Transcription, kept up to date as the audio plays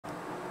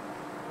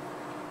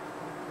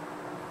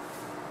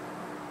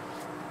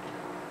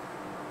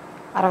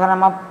அரகர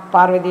நம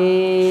பார்வதி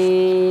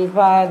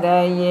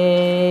பதையே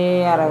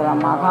அரகர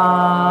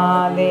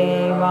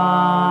மகாதேவா.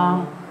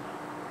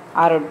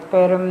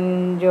 அருட்பெரும்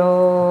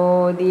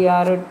ஜோதி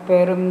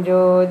அருட்பெரும்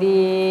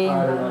ஜோதி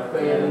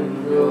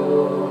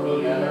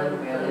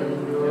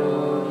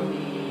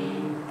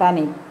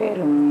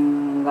தனிப்பெரும்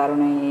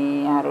கருணை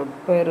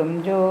அருட்பெரும்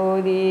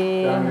ஜோதி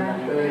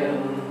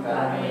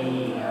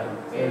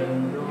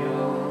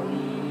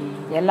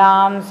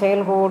எல்லாம்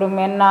செயல்கூடும்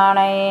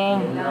என்னானை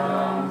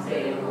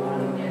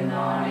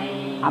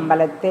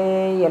அம்பலத்தே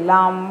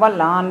எல்லாம்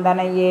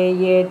வல்லாந்தனையே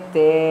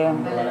ஏத்து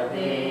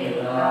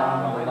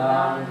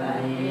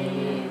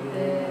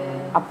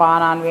அப்பா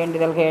நான்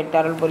வேண்டுதல்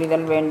கேட்டருள்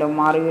புரிதல் வேண்டும்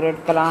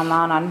மாறுவிரட்கலாம்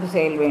நான் அன்பு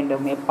செயல்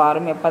வேண்டும்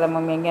எப்பாரும்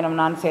எப்பதமும் எங்கெனும்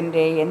நான்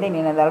சென்றே எந்த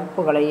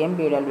நினதற்புகளை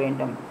எம்பிடல்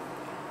வேண்டும்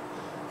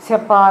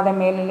செப்பாத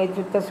மேல்நிலை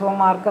சுத்த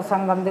சுவமார்க்க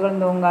சங்கம்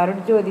திகழ்ந்தவங்க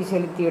அருட்ஜோதி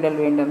செலுத்தியிடல்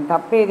வேண்டும்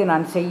தப்பேது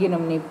நான்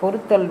செய்யணும் நீ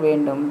பொறுத்தல்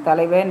வேண்டும்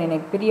தலைவர் நினை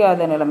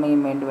பிரியாத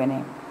நிலைமையும் வேண்டுவனே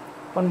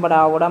பொன்படா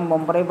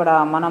உடம்பும் புறைபடா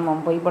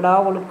மனமும் பொய்படா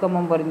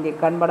ஒழுக்கமும் பொருந்தி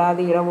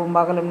கண்படாது இரவும்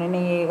பகலும்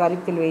நினையை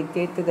கருத்தில்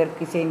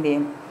வைத்தேத்துதற்கு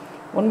செய்தேன்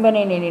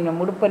உண்பனை நினைனும்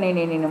உடுப்பனை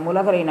நினைனும்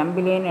உலகரை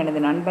நம்பினேன் எனது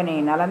நண்பனை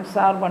நலம்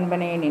சார்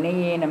பண்பனை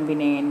நினையே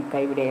நம்பினேன்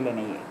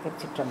கைவிடையலனையே.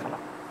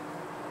 திருச்சிற்றம்பலம்.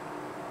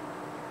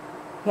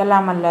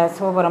 எல்லாம் அல்ல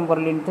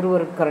சிவபரம்பொருளின்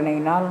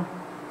திருவருட்கருணையினால்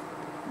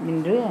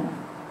இன்று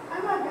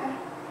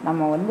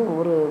நம்ம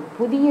ஒரு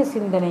புதிய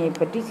சிந்தனையை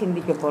பற்றி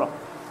சிந்திக்க போகிறோம்.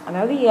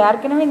 அதாவது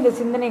ஏற்கனவே இந்த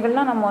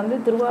சிந்தனைகள்லாம் நம்ம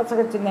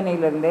திருவாசக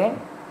சிந்தனையிலேருந்தே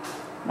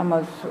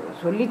நம்ம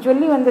சொல்லி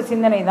சொல்லி வந்த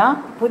சிந்தனை தான்,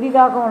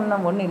 புதிதாக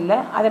ஒன்றும் இல்லை.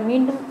 அதை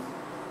மீண்டும்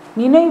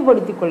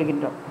நினைவுபடுத்தி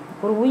கொள்கின்றோம்.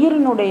 ஒரு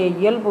உயிரினுடைய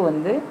இயல்பு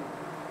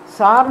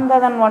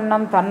சார்ந்ததன்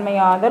வண்ணம்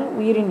தன்மையாதல்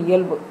உயிரின்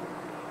இயல்பு.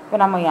 இப்போ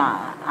நம்ம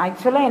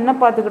ஆக்சுவலாக என்ன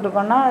பார்த்துக்கிட்டு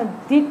இருக்கோம்னா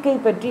தீக்கை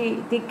பற்றி,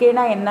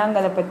 தீக்கைனா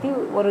என்னங்கிறத பற்றி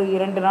ஒரு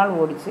 2 நாள்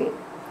ஓடிச்சு.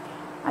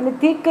 அந்த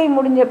தீக்கை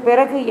முடிஞ்ச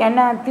பிறகு என்ன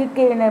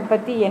தீக்கையினை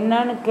பற்றி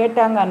என்னன்னு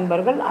கேட்டாங்க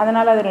அன்பர்கள்,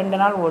 அதனால் அது 2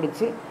 நாள்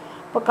ஓடிச்சு.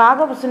 இப்போ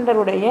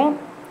காகபசுண்டருடைய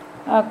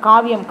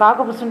காவியம்,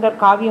 காகபசுண்டர்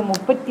காவியம்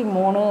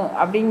 33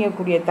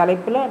 அப்படிங்கக்கூடிய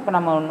தலைப்பில் இப்போ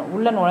நம்ம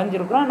உள்ளே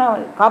நுழைஞ்சிருக்கிறோம்.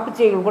 ஆனால்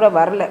காப்புச்செய்கள் கூட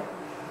வரல.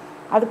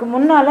 அதுக்கு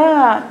முன்னால்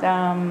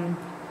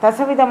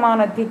தசவிதமான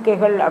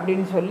தீக்கைகள்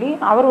அப்படின்னு சொல்லி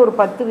அவர் ஒரு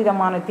 10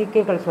 விதமான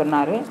தீக்கைகள்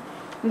சொன்னார்.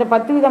 இந்த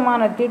 10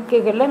 விதமான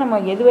தீட்கைகளில்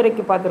நம்ம எது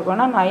வரைக்கும்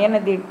பார்த்துருக்கோன்னா நயன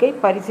தீட்கை,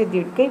 பரிசு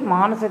தீட்கை,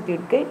 மானச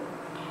தீட்கை,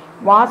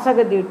 வாசக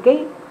தீட்கை,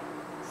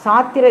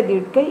 சாத்திர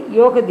தீட்கை,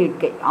 யோக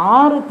தீட்கை,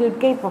 6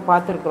 தீட்கை இப்போ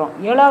பார்த்துருக்குறோம்.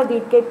 7வது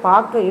தீட்கை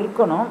பார்க்க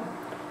இருக்கணும்.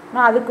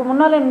 நான் அதுக்கு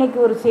முன்னால் இன்றைக்கி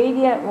ஒரு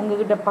செய்தியை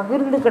உங்ககிட்ட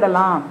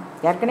பகிர்ந்துக்கிடலாம்.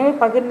 ஏற்கனவே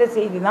பகிர்ந்த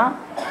செய்தி தான்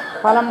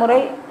பல முறை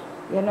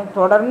எனக்கு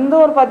தொடர்ந்து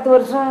ஒரு 10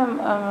 வருஷம்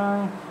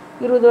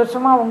 20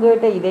 வருஷமாக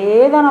உங்கள்கிட்ட இதே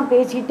தான் நான்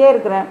பேசிக்கிட்டே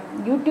இருக்கிறேன்.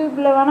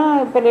 யூடியூப்பில்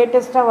வேணால் இப்போ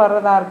லேட்டஸ்ட்டாக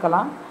வர்றதா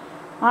இருக்கலாம்.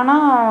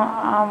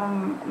 ஆனால்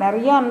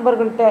நிறையா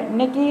அன்பர்கள்ட்ட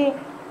இன்றைக்கி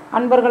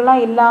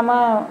அன்பர்கள்லாம்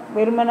இல்லாமல்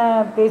வெறுமனை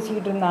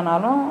பேசிக்கிட்டு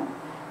இருந்தானாலும்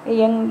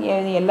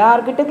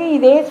எல்லார்கிட்டக்கும்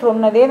இதே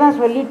சொன்னதே தான்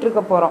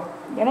சொல்லிகிட்ருக்க போகிறோம்.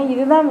 ஏன்னா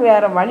இதுதான்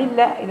வேறு வழி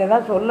இல்லை, இதை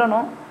தான்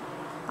சொல்லணும்.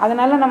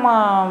 அதனால் நம்ம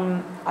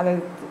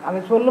அதை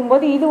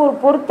சொல்லும்போது இது ஒரு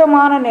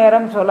பொருத்தமான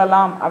நேரம்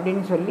சொல்லலாம்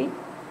அப்படின்னு சொல்லி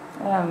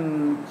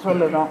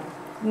சொல்லுறோம்.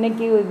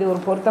 இன்றைக்கி இது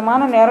ஒரு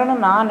பொருத்தமான நேரம்னு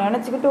நான்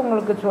நினச்சிக்கிட்டு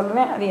உங்களுக்கு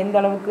சொல்கிறேன். அது எந்த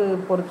அளவுக்கு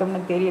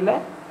பொருத்தம்னு தெரியல,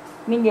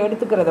 நீங்கள்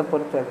எடுத்துக்கிறத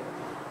பொறுத்தது.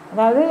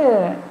 அதாவது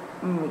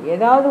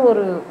ஏதாவது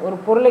ஒரு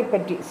பொருளை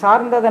பற்றி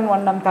சார்ந்ததன்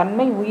வண்ணம்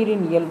தன்மை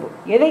உயிரின் இயல்பு,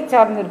 எதை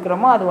சார்ந்து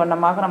இருக்கிறோமோ அது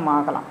வண்ணமாக நம்ம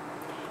ஆகலாம்.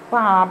 இப்போ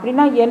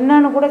அப்படின்னா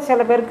என்னன்னு கூட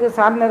சில பேருக்கு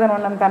சார்ந்ததன்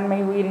வண்ணம் தன்மை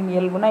உயிரின்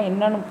இயல்புனா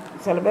என்னன்னு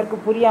சில பேருக்கு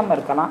புரியாமல்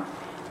இருக்கலாம்.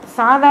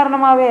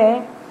 சாதாரணமாகவே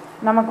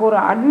நமக்கு ஒரு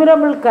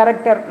அட்மிரபிள்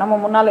கேரக்டர் நம்ம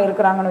முன்னால்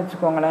இருக்கிறாங்கன்னு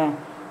வச்சுக்கோங்களேன்.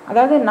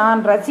 அதாவது நான்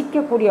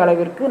ரசிக்கக்கூடிய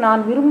அளவிற்கு,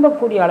 நான்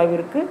விரும்பக்கூடிய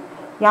அளவிற்கு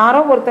யாரோ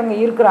ஒருத்தங்க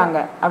இருக்கிறாங்க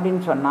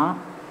அப்படின்னு சொன்னால்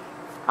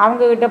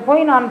அவங்கக்கிட்ட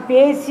போய் நான்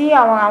பேசி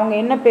அவங்க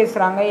என்ன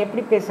பேசுகிறாங்க,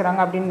 எப்படி பேசுகிறாங்க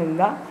அப்படின்னு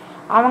இருந்தால்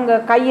அவங்க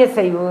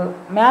கையசைவு,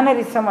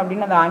 மேனரிசம்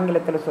அப்படின்னு அது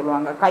ஆங்கிலத்தில்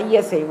சொல்லுவாங்க,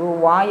 கையசைவு,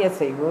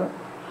 வாயசைவு,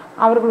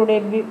 அவர்களுடைய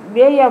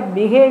வே ஆஃப்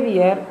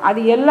பிஹேவியர், அது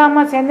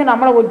எல்லாமே சேர்ந்து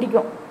நம்மளை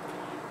ஒட்டிக்கும்.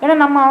 ஏன்னா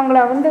நம்ம அவங்கள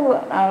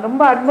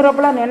ரொம்ப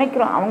அட்மிரபிளாக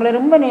நினைக்கிறோம், அவங்கள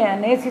ரொம்ப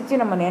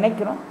நேசித்து நம்ம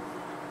நினைக்கிறோம்.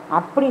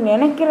 அப்படி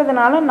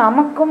நினைக்கிறதுனால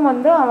நமக்கும்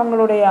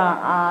அவங்களுடைய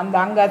அந்த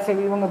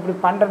அங்காசைவு இவங்க இப்படி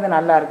பண்ணுறது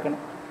நல்லா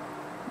இருக்குன்னு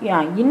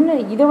இன்னும்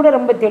இதை விட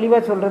ரொம்ப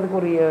தெளிவாக சொல்கிறதுக்கு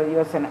ஒரு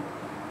யோசனை.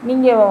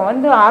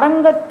 நீங்கள்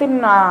அரங்கத்தின்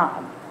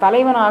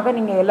தலைவனாக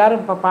நீங்கள் எல்லோரும்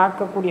இப்போ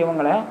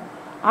பார்க்கக்கூடியவங்களை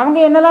அவங்க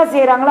என்னெல்லாம்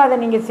செய்கிறாங்களோ அதை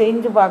நீங்கள்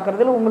செஞ்சு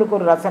பார்க்குறதுல உங்களுக்கு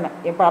ஒரு ரசனை.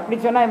 இப்போ அப்படி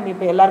சொன்னால்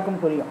இப்போ எல்லாருக்கும்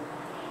புரியும்.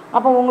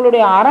 அப்போ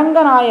உங்களுடைய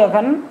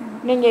அரங்கநாயகன்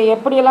நீங்கள்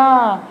எப்படியெல்லாம்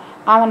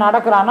அவன்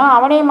நடக்கிறானோ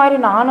அவனே மாதிரி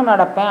நானும்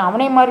நடப்பேன்,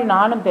 அவனே மாதிரி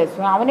நானும்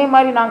பேசுவேன், அவனே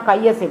மாதிரி நான்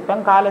கையை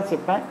சிப்பேன், காலை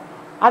சிப்பேன்.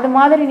 அது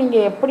மாதிரி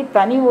நீங்கள் எப்படி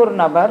தனி ஒரு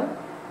நபர்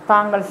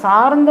தாங்கள்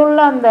சார்ந்துள்ள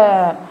அந்த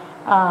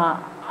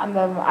அந்த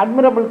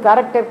அட்மிரபிள்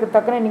கேரக்டருக்கு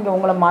தக்கன நீங்கள்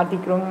உங்களை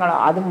மாற்றிக்கிறோங்க.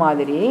 அது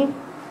மாதிரி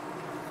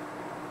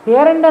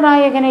பேரண்ட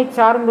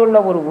சார்ந்துள்ள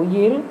ஒரு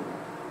உயிர்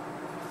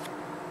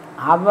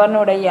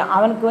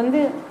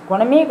அவனுக்கு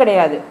குணமே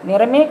கிடையாது,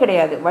 நிறமே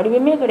கிடையாது,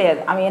 வடிவமே கிடையாது.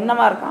 அவன்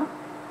என்னமா இருக்கான்?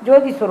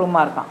 ஜோதி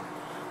ஸ்வரூபமாக இருக்கான்.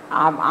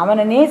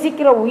 அவனை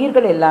நேசிக்கிற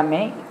உயிர்கள்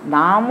எல்லாமே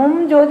நாமும்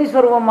ஜோதி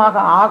சொரூபமாக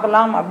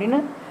ஆகலாம் அப்படின்னு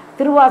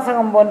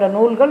திருவாசகம் போன்ற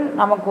நூல்கள்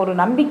நமக்கு ஒரு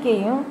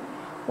நம்பிக்கையும்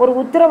ஒரு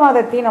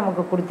உத்தரவாதத்தையும்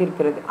நமக்கு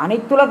கொடுத்திருக்கிறது.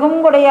 அனைத்துலகம்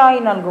கொடையாய்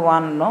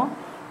நல்குவான்னும்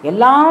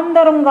எல்லாம்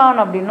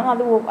தருங்கான் அப்படின்னும்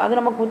அது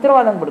நமக்கு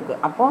உத்தரவாதம் கொடுக்கு.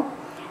 அப்போ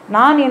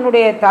நான்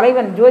என்னுடைய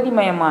தலைவன்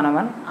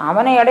ஜோதிமயமானவன்,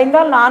 அவனை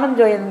அடைந்தால் நானும்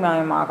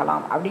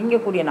ஜோதிமயமாகலாம்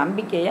அப்படிங்கக்கூடிய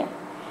நம்பிக்கையை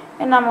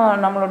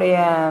நம்மளுடைய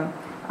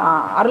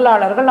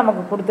அருளாளர்கள்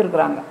நமக்கு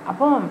கொடுத்துருக்குறாங்க.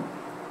 அப்போ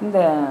இந்த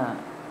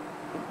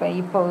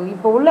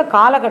இப்போ உள்ள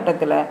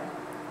காலகட்டத்தில்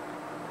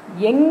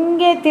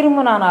எங்கே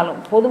திரும்பினாலும்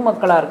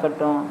பொதுமக்களாக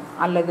இருக்கட்டும்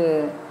அல்லது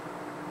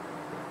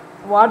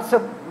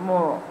வாட்ஸ்அப்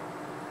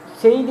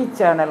செய்தி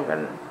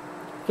சேனல்கள்,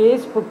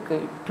 ஃபேஸ்புக்கு,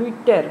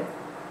 ட்விட்டர்,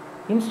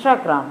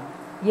 இன்ஸ்டாகிராம்,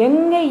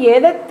 எங்கே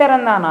எதை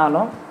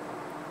திறந்தானாலும்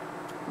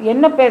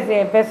என்ன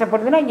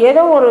பேசப்படுதுன்னா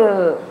ஏதோ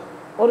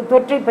ஒரு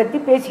தொற்றை பற்றி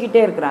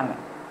பேசிக்கிட்டே இருக்கிறாங்க.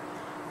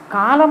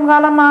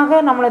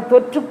 காலமாக நம்மளை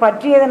தொற்று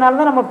பற்றியதுனால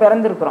தான் நம்ம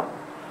பிறந்திருக்கிறோம்.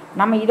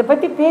 நம்ம இதை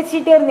பற்றி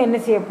பேசிகிட்டே இருந்து என்ன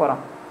செய்ய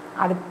போகிறோம்?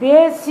 அது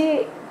பேசி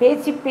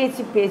பேசி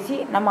பேசி பேசி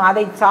நம்ம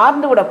அதை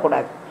சார்ந்து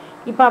விடக்கூடாது.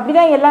 இப்போ அப்படி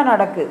தான் எல்லாம்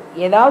நடக்குது.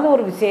 ஏதாவது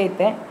ஒரு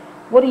விஷயத்தை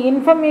ஒரு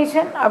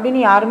இன்ஃபர்மேஷன் அப்படின்னு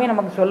யாருமே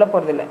நமக்கு சொல்ல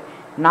போகிறதில்ல.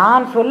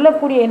 நான்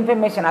சொல்லக்கூடிய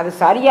இன்ஃபர்மேஷன் அது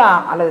சரியா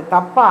அல்லது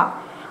தப்பா,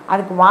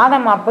 அதுக்கு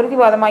வாதமா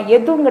பிரதிவாதமாக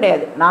எதுவும்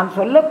கிடையாது. நான்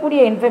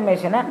சொல்லக்கூடிய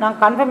இன்ஃபர்மேஷனை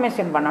நான்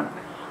கன்ஃபர்மேஷன் பண்ணணும்.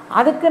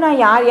 அதுக்கு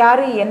நான்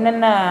யார்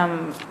என்னென்ன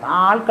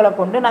ஆட்களை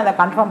கொண்டு நான் அதை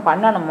கன்ஃபார்ம்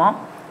பண்ணணுமோ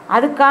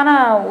அதுக்கான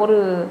ஒரு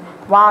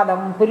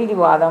வாதம்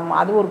பிரதிவாதம்,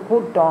 அது ஒரு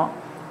கூட்டம்,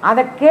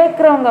 அதை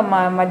கேட்குறவங்க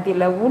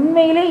மத்தியில்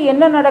உண்மையிலே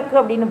என்ன நடக்கு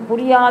அப்படின்னு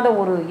புரியாத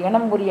ஒரு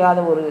இனம் புரியாத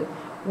ஒரு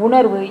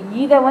உணர்வு,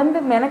 இதை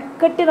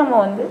மெனக்கட்டு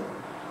நம்ம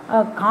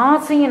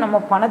காசையும் நம்ம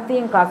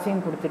பணத்தையும்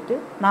காசையும் கொடுத்துட்டு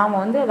நாம்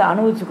அதை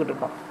அனுபவிச்சுக்கிட்டு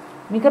இருக்கோம்.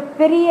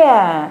 மிகப்பெரிய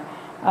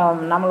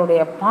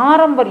நம்மளுடைய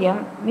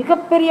பாரம்பரியம்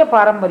மிகப்பெரிய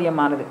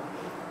பாரம்பரியமானது.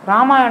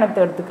 ராமாயணத்தை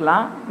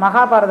எடுத்துக்கலாம்,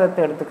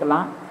 மகாபாரதத்தை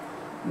எடுத்துக்கலாம்,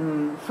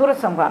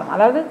 சூரசம்ஹாரம்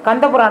அதாவது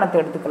கந்தபுராணத்தை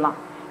எடுத்துக்கலாம்.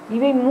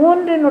 இவை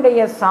மூன்றினுடைய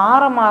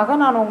சாரமாக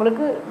நான்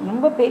உங்களுக்கு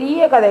ரொம்ப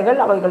பெரிய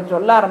கதைகள் அவைகள்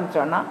சொல்ல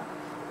ஆரம்பித்தோன்னா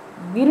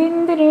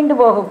விரிந்து நீண்டு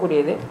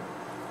போகக்கூடியது.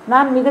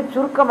 நான் மிக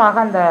சுருக்கமாக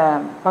அந்த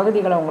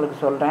பகுதிகளை உங்களுக்கு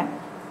சொல்கிறேன்.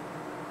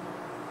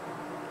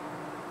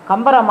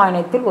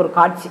 கம்பராமாயணத்தில் ஒரு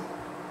காட்சி,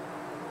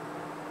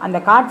 அந்த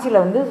காட்சியில்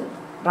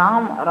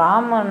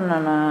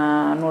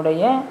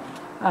ராமனுடைய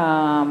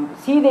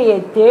சீதையை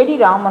தேடி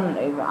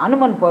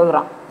அனுமன்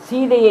போகிறான்.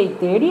 சீதையை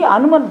தேடி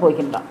அனுமன்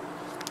போகின்றான்.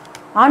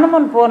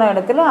 அனுமன் போன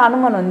இடத்துல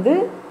அனுமன்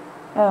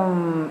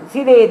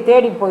சீதையை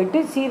தேடி போயிட்டு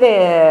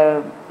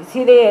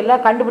சீதையை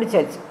எல்லாம்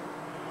கண்டுபிடிச்சாச்சு.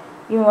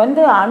 இவன்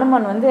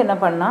அனுமன் என்ன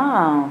பண்ணா,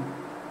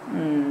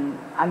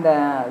 அந்த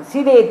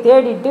சீதையை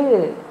தேடிட்டு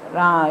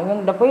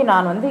இவங்கிட்ட போய்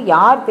நான்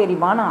யார்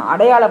தெரியுமான்னு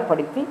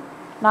அடையாளப்படுத்தி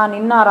நான்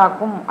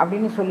இன்னாராக்கும்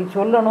அப்படின்னு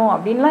சொல்லணும்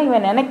அப்படின்லாம்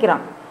இவன்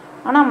நினைக்கிறான்.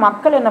 ஆனால்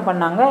மக்கள் என்ன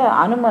பண்ணாங்க,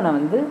 அனுமனை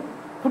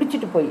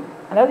பிடிச்சிட்டு போய்,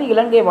 அதாவது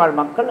இலங்கை வாழ்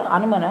மக்கள்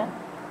அனுமனை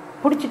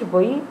பிடிச்சிட்டு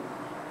போய்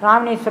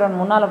ராமேஸ்வரன்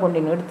முன்னால்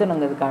கொண்டு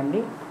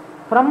நிறுத்தணுங்கிறதுக்காண்டி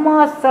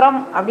பிரம்மாஸ்திரம்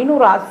அப்படின்னு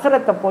ஒரு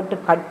அஸ்திரத்தை போட்டு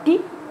கட்டி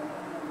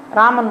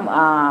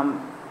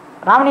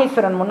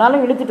ராமேஸ்வரன்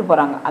முன்னாலும் இழுத்துட்டு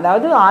போகிறாங்க.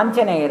 அதாவது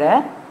ஆஞ்சநேயரை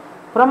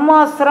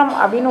பிரம்மாஸ்திரம்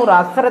அப்படின்னு ஒரு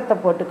அஸ்திரத்தை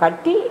போட்டு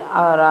கட்டி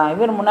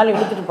இவர் முன்னால்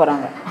இழுத்துட்டு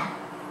போகிறாங்க.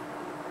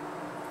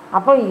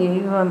 அப்போ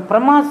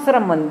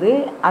பிரம்மாஸ்திரம்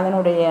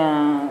அதனுடைய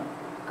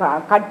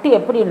கட்டு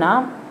எப்படின்னா,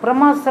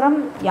 பிரம்மாஸ்திரம்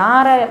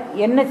யாரை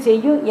என்ன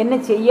செய்யும் என்ன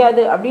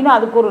செய்யாது அப்படின்னு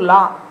அதுக்கு ஒரு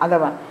லா,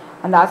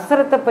 அந்த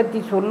அஸ்திரத்தை பற்றி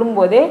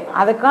சொல்லும்போதே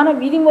அதுக்கான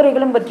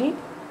விதிமுறைகளும் பற்றி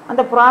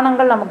அந்த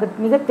புராணங்கள் நமக்கு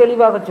மிக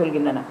தெளிவாக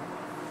சொல்கின்றன.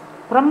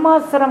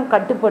 பிரம்மாஸ்திரம்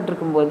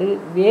கட்டுப்பட்டிருக்கும்போது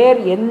வேறு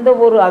எந்த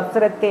ஒரு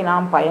அஸ்திரத்தை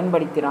நாம்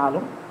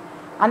பயன்படுத்தினாலும்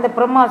அந்த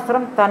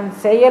பிரம்மாஸ்திரம் தன்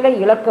செயலை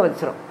இழக்க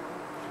வச்சிடும்.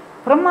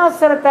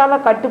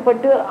 பிரம்மாஸ்திரத்தால்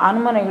கட்டுப்பட்டு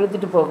அனுமனை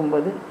இழுத்துட்டு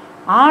போகும்போது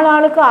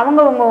ஆளாளுக்கு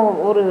அவங்கவுங்க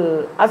ஒரு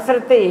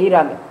அஸ்திரத்தை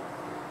எய்கிறாங்க.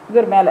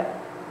 இவர் மேலே,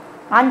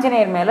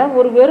 ஆஞ்சநேயர் மேலே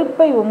ஒரு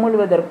வெறுப்பை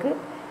உமிழ்வதற்கு,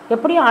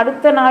 எப்படியும்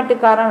அடுத்த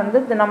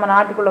நாட்டுக்காரன் நம்ம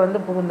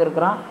நாட்டுக்குள்ளே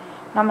புகுந்திருக்கிறான்,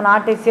 நம்ம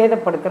நாட்டை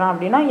சேதப்படுத்துகிறான்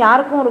அப்படின்னா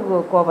யாருக்கும் ஒரு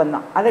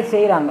கோபந்தான், அதை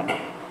செய்கிறாங்க.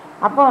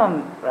 அப்போ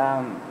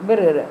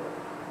இவர்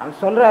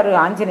சொல்கிறாரு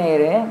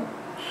ஆஞ்சநேயர்,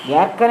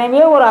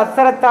 ஏற்கனவே ஒரு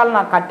அஸ்திரத்தால்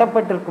நான்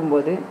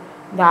கட்டப்பட்டிருக்கும்போது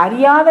இந்த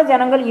அறியாத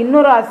ஜனங்கள்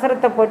இன்னொரு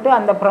அஸ்திரத்தை போட்டு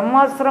அந்த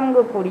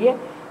பிரம்மாஸ்திரங்கக்கூடிய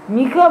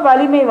மிக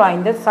வலிமை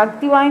வாய்ந்த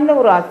சக்தி வாய்ந்த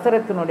ஒரு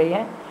அஸ்திரத்தினுடைய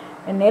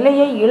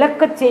நிலையை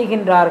இழக்கச்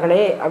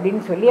செய்கின்றார்களே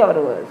அப்படின்னு சொல்லி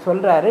அவர்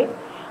சொல்கிறாரு.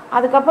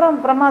 அதுக்கப்புறம்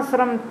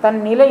பிரம்மாஸ்திரம் தன்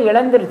நிலை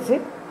இழந்துருச்சு.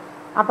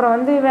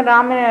 அப்புறம் இவன்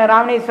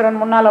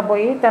ராமேஸ்வரன் முன்னால்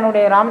போய்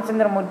தன்னுடைய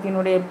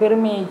ராமச்சந்திரமூர்த்தியினுடைய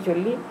பெருமையை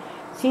சொல்லி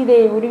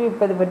சீதையை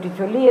விடுவிப்பது பற்றி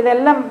சொல்லி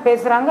இதெல்லாம்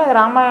பேசுகிறாங்க. அது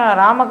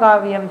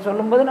ராமகாவியம்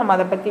சொல்லும்போது நம்ம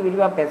அதை பற்றி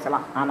விரிவாக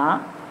பேசலாம். ஆனால்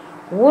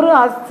ஒரு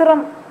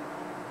அஸ்திரம்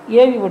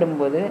ஏவி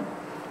விடும்போது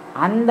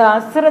அந்த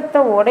அஸ்திரத்தை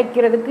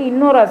உடைக்கிறதுக்கு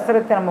இன்னொரு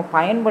அஸ்திரத்தை நம்ம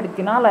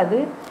பயன்படுத்தினால் அது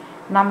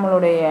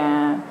நம்மளுடைய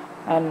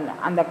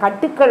அந்த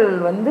கட்டுக்கள்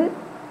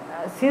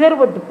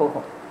சிதறுபட்டு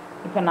போகும்.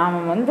 இப்போ நாம்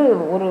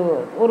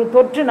ஒரு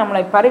தொற்று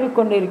நம்மளை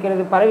பரவிக்கொண்டு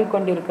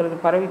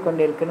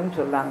இருக்கிறதுன்னு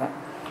சொல்கிறாங்க.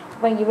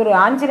 இப்போ இவர்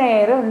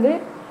ஆஞ்சநேயரை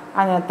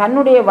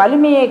தன்னுடைய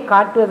வலிமையை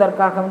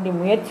காட்டுவதற்காக வேண்டி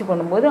முயற்சி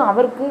பண்ணும்போது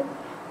அவருக்கு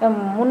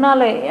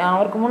முன்னால்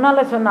அவருக்கு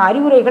முன்னால் சொன்ன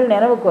அறிவுரைகள்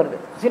நினைவுக்கு வருது.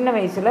 சின்ன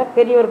வயசில்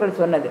பெரியவர்கள்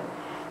சொன்னது.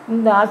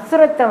 இந்த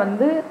அஸ்திரத்தை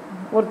வந்து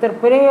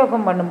ஒருத்தர்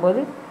பிரயோகம்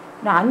பண்ணும்போது,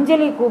 நான்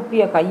அஞ்சலி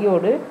கூப்பிய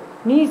கையோடு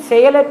நீ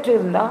செயலற்று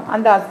இருந்தால்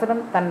அந்த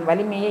அஸ்திரம் தன்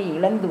வலிமையை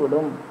இழந்து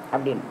விடும்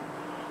அப்படின்னு.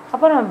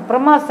 அப்புறம்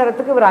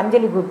பிரம்மாஸ்திரத்துக்கு இவர்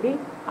அஞ்சலி கூப்பி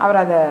அவர்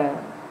அதை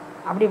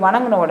அப்படி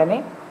வணங்கின உடனே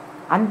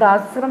அந்த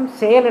அஸ்திரம்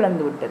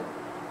செயலிழந்து விட்டது.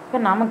 இப்போ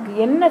நமக்கு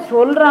என்ன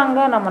சொல்கிறாங்க,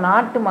 நம்ம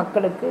நாட்டு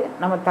மக்களுக்கு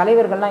நம்ம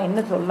தலைவர்கள்லாம் என்ன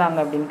சொல்கிறாங்க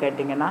அப்படின்னு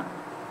கேட்டிங்கன்னா,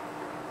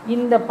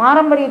 இந்த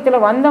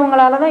பாரம்பரியத்தில்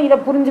வந்தவங்களால தான் இதை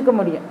புரிஞ்சிக்க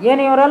முடியும்,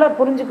 ஏனையோரால்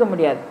புரிஞ்சிக்க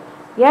முடியாது.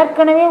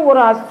 ஏற்கனவே ஒரு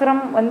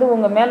அஸ்திரம் வந்து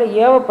உங்கள் மேலே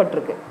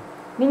ஏவப்பட்டிருக்கு.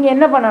 நீங்கள்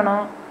என்ன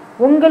பண்ணணும்,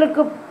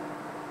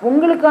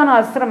 உங்களுக்கான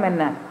அஸ்திரம்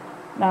என்ன,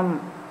 நம்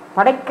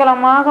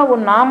படைக்கலமாக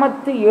உன்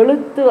நாமத்து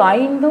எழுத்து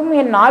 5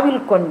 என்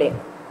நாவில் கொண்டேன்.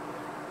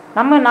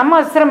 நம்ம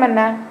அஸ்திரம்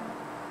என்ன,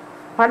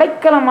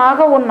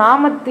 படைக்கலமாக உன்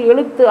நாமத்து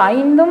எழுத்து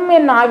 5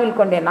 என் நாவில்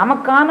கொண்டேன்.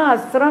 நமக்கான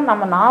அஸ்திரம்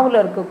நம்ம நாவில்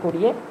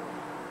இருக்கக்கூடிய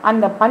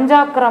அந்த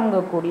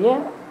பஞ்சாக்கரங்கக்கூடிய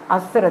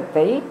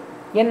அஸ்திரத்தை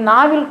என்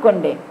நாவில்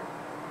கொண்டேன்.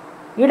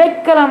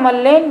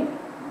 இடைக்கலமல்லேன்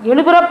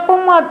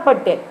எழுபிறப்பும்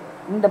ஆட்பட்டேன்.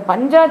 இந்த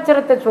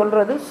பஞ்சாட்சரத்தை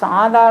சொல்கிறது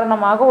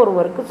சாதாரணமாக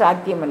ஒருவருக்கு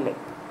சாத்தியமில்லை.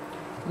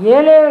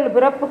 7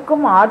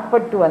 பிறப்புக்கும்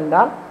ஆட்பட்டு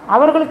வந்தால்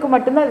அவர்களுக்கு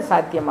மட்டும்தான் அது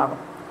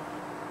சாத்தியமாகும்.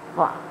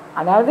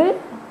 அதாவது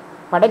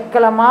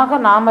படைக்கலமாக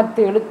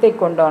நாமத்து எழுத்தை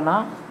கொண்டோன்னா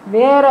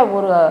வேற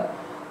ஒரு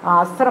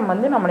அஸ்திரம்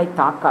வந்து நம்மளை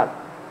தாக்காது.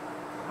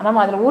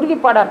 நம்ம அதில்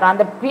உறுதிப்பாடாக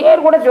அந்த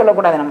பேர் கூட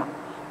சொல்லக்கூடாது. நம்ம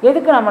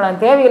எதுக்கு நம்மளை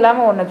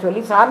தேவையில்லாமல் ஒன்றை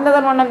சொல்லி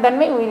சார்ந்ததன் வண்ணம்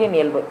தன்மை உயிரின்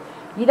இயல்பு,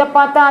 இதை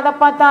பார்த்தா அதை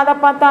பார்த்தா அதை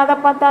பார்த்தா அதை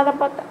பார்த்தா அதை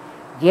பார்த்தா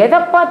எதை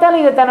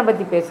பார்த்தாலும் இதைத்தானே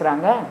பற்றி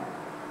பேசுகிறாங்க,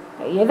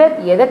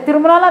 எதை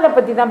திரும்பினாலும் அதை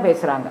பற்றி தான்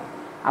பேசுகிறாங்க.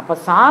 அப்போ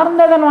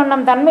சார்ந்ததன்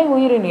வண்ணம் தன்மை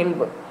உயிரின்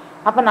இயல்பு.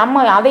 அப்போ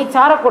நம்ம அதை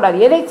சாரக்கூடாது.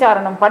 எதை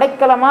சாரணும்,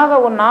 படைக்கலமாக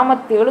உன்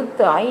நாமத்து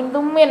எழுத்து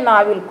 5 என்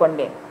நாவில்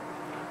கொண்டேன்.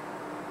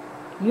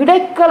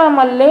 இடைக்கலம்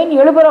அல்லேன்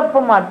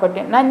எழுபிறப்பும்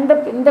ஆட்பட்டேன். நான்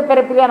இந்த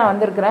பிறப்பிலே நான்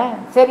வந்திருக்கிறேன்,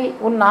 சரி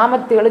உன்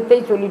நாமத்து எழுத்தை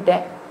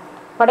சொல்லிட்டேன்,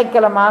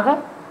 படைக்கலமாக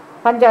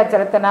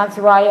பஞ்சாட்சரத்தை நான்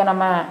சிவாய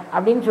நம்ம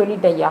அப்படின்னு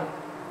சொல்லிட்டேன் ஐயா.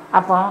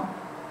 அப்போ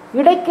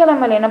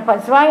இடைக்கலம் அல்ல நம்ம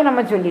சிவாய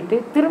நம்ம சொல்லிட்டு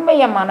திரும்ப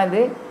என்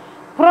மனது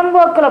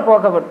புறம்போக்கில்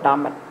போக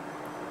விட்டாமல்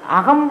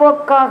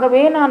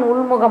அகம்போக்காகவே நான்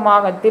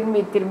உள்முகமாக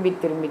திரும்பி திரும்பி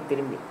திரும்பி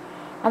திரும்பி,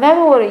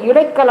 அதாவது ஒரு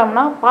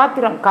இடைக்கலம்னா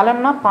பாத்திரம்,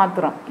 கலம்னா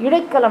பாத்திரம்,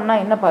 இடைக்கலம்னா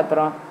என்ன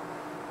பாத்திரம்,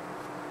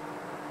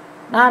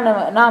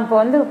 நான் இப்போ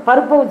வந்து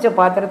பருப்பு வச்ச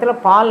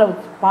பாத்திரத்தில்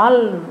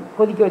பால்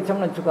கொதிக்க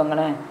வச்சோம்னு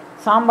வச்சுக்கோங்களேன்,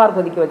 சாம்பார்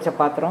கொதிக்க வச்ச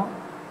பாத்திரம்,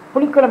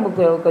 புளிக்குழம்பு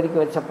கொதிக்க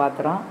வச்ச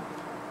பாத்திரம்,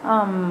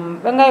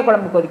 வெங்காய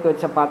குழம்பு கொதிக்க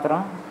வச்ச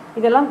பாத்திரம்,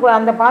 இதெல்லாம்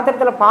அந்த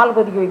பாத்திரத்தில் பால்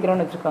கொதிக்க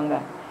வைக்கிறோன்னு வச்சுக்கோங்க.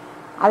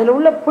 அதில்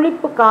உள்ள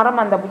புளிப்பு காரம்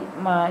அந்த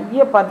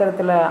ஈய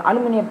பாத்திரத்தில்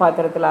அலுமினிய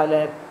பாத்திரத்தில்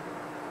அதில்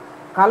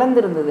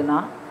கலந்துருந்ததுன்னா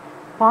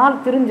பால்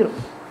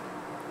திரிஞ்சிடும்.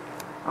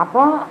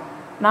 அப்போ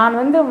நான்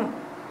வந்து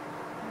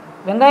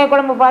வெங்காய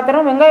குழம்பு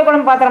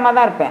பாத்திரமாக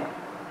தான் இருப்பேன்,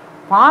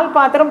 பால்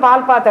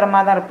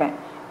பாத்திரமாக தான் இருப்பேன்.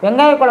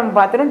 வெங்காய குழம்பு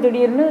பாத்திரம்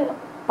திடீர்னு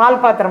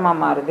பால்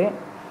பாத்திரமாக மாறுது.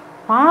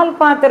 பால்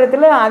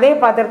பாத்திரத்தில் அதே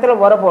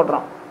பாத்திரத்தில் உர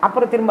போடுறோம்,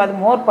 அப்புறம் திரும்ப அது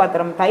மோர்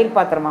பாத்திரம் தயிர்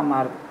பாத்திரமாக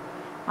மாறுது.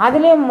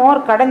 அதிலே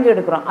மோர் கடைஞ்சி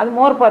எடுக்கிறோம், அது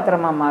மோர்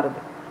பாத்திரமாக மாறுது.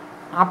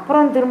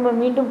 அப்புறம் திரும்ப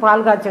மீண்டும்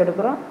பால் காய்ச்சி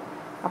எடுக்கிறோம்,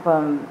 அப்போ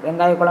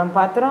வெங்காய குழம்பு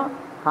பாத்திரம்,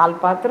 பால்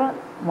பாத்திரம்,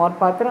 மோர்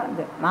பாத்திரம்.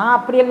 இது நான்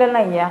அப்படி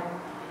இல்லைன்னா ஐயா,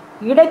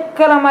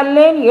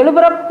 இடைக்கலமல்லேன்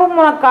எழுபிறப்பும்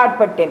உனக்கு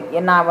ஆட்பட்டேன்.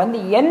 நான் வந்து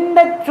எந்த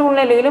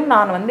சூழ்நிலையிலும்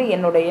நான் வந்து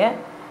என்னுடைய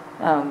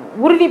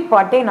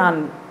உறுதிப்பாட்டை நான்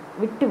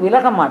விட்டு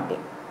விலக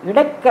மாட்டேன்.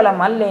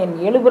 இடைக்கலமல்லேன்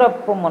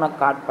எழுபிறப்பும்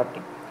உனக்கு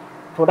ஆட்பட்டேன்.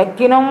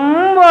 துடைக்கினும்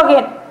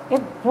போகேன்,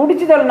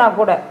 பிடிச்சிதல்னா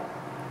கூட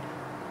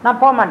நான்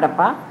போக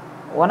மாட்டேன்ப்பா,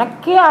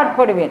 உனக்கே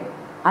ஆட்படுவேன்.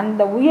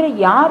 அந்த உயிரை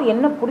யார்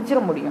என்ன பிடிச்சிட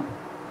முடியும்.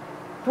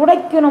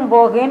 துடைக்கணும்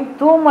போகேன்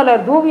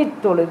தூமலர் தூவி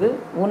தொழுது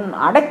உன்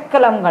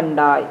அடைக்கலம்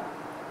கண்டாய்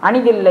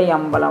அணிதில்லை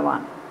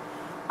அம்பலவான்.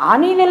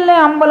 அணிதில்லை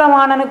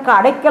அம்பலவானனுக்கு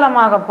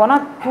அடைக்கலமாக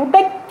போனால்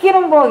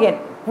துடைக்கணும்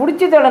போகேன்,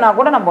 பிடிச்சி தொழுனா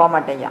கூட நான் போக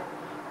மாட்டேன்யா.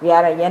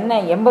 வேற என்ன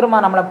எம்பெருமா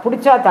நம்மளை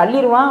பிடிச்சா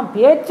தள்ளிடுவான்,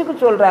 பேச்சுக்கு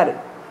சொல்கிறாரு,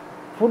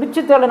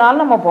 பிடிச்சி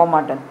தொழுனாலும் நம்ம போக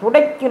மாட்டேன்.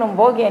 துடைக்கணும்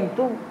போகேன்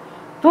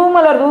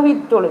தூமலர் தூவி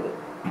தொழுது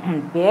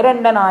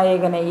பேரண்ட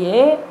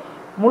நாயகனையே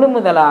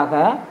முழுமுதலாக,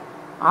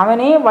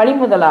 அவனே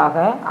வழிமுதலாக,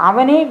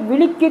 அவனே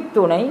விழிக்கு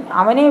துணை,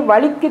 அவனே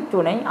வழிக்கு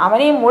துணை,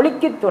 அவனே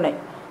மொழிக்கு துணை.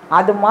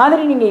 அது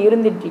மாதிரி நீங்கள்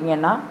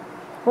இருந்துட்டீங்கன்னா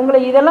உங்களை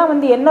இதெல்லாம்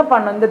வந்து என்ன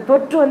பண்ணும், இந்த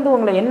தொற்று வந்து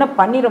உங்களை என்ன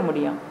பண்ணிட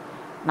முடியும்,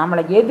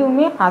 நம்மளை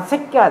எதுவுமே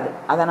அசைக்காது.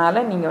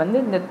 அதனால் நீங்கள் வந்து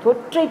இந்த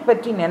தொற்றை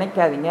பற்றி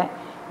நினைக்காதீங்க.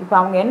 இப்போ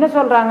அவங்க என்ன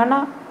சொல்கிறாங்கன்னா,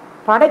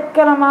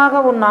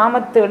 படைக்கலமாக உன்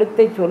நாமத்து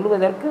எழுத்தை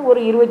சொல்லுவதற்கு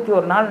ஒரு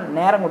 21 நாள்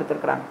நேரம்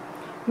கொடுத்துருக்குறாங்க.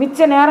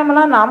 மிச்ச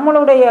நேரமெல்லாம்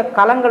நம்மளுடைய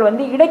கலங்கள்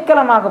வந்து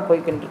இடைக்கலமாக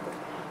போய்கின்றது.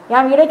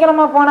 ஏன்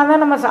இடைக்கலமாக போனால்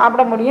தான் நம்ம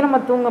சாப்பிட முடியும், நம்ம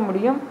தூங்க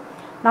முடியும்,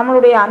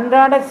 நம்மளுடைய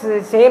அன்றாட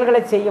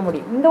செயல்களை செய்ய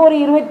முடியும். இந்த ஒரு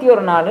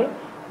 21 நாள்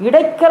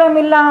இடைக்கலம்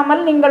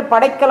இல்லாமல் நீங்கள்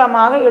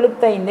படைக்கலமாக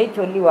எழுத்தைந்தை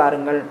சொல்லி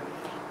வாருங்கள்.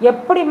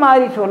 எப்படி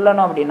மாதிரி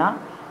சொல்லணும் அப்படின்னா,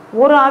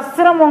 ஒரு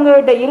அஸ்திரம்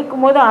உங்கள்கிட்ட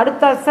இருக்கும்போது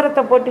அடுத்த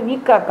அஸ்திரத்தை போட்டு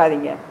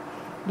வீக்காக்காதீங்க.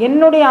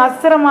 என்னுடைய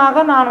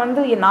அஸ்திரமாக நான்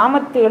வந்து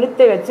நாமத்து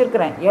எழுத்தை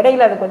வச்சுருக்கிறேன்,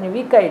 இடையில அது கொஞ்சம்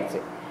வீக்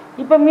ஆயிடுச்சு,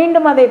 இப்போ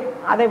மீண்டும்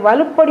அதை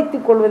வலுப்படுத்தி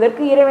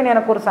கொள்வதற்கு இறைவன்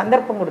எனக்கு ஒரு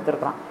சந்தர்ப்பம்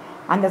கொடுத்துருக்கான்.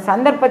 அந்த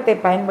சந்தர்ப்பத்தை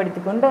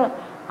பயன்படுத்தி கொண்டு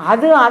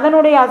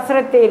அதனுடைய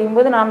அஸ்திரத்தை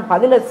எரியும்போது நான்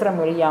பதில்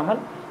அஸ்திரம் எரியாமல்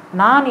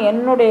நான்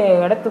என்னுடைய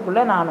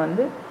இடத்துக்குள்ளே நான்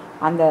வந்து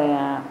அந்த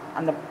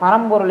அந்த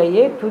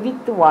பரம்பொருளையே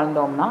துதித்து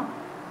வாழ்ந்தோம்னா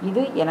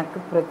இது எனக்கு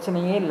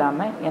பிரச்சனையே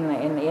இல்லாமல்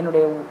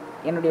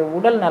என்னுடைய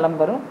உடல் நலம்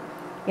பெறும்,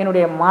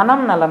 என்னுடைய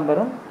மனம் நலம்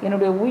பெறும்,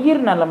 என்னுடைய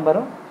உயிர் நலம்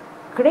பெறும்.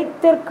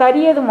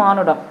 கிடைத்தற்கரியது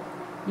மானுடம்.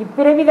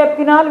 இப்பிறவி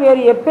தப்பினால்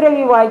வேறு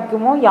எப்பிறவி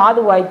வாய்க்குமோ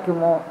யாது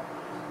வாய்க்குமோ.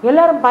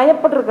 எல்லாரும்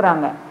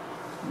பயப்பட்டிருக்கிறாங்க.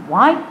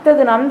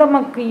 வாய்த்தது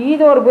நந்தமக்கு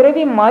ஈதோர்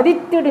பிறவி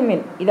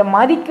மதித்திடுமின். இதை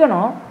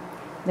மதிக்கணும்.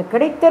 இந்த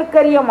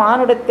கிடைத்தற்கரிய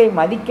மானுடத்தை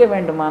மதிக்க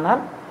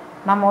வேண்டுமானால்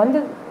நம்ம வந்து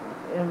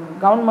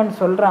கவர்மெண்ட்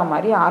சொல்கிற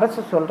மாதிரி,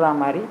 அரசு சொல்கிற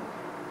மாதிரி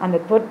அந்த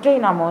தொற்றை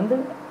நாம் வந்து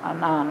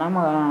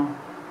நம்ம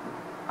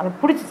அதை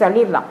பிடிச்சி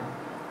தள்ளிடலாம்.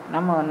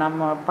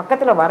 நம்ம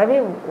பக்கத்தில் வரவே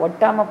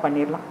ஒட்டாமல்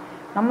பண்ணிடலாம்.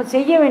 நம்ம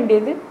செய்ய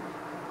வேண்டியது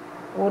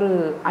ஒரு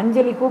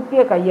அஞ்சலி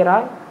கூப்பிய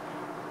கையராய்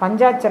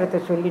பஞ்சாட்சரத்தை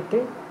சொல்லிவிட்டு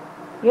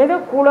ஏதோ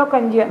கூழோ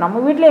கஞ்சியோ நம்ம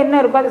வீட்டில் என்ன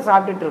இருக்கோ அதை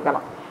சாப்பிட்டுட்டு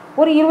இருக்கலாம்.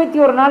 ஒரு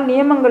 21 நாள்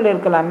நியமங்கள்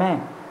இருக்கலாமே.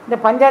 இந்த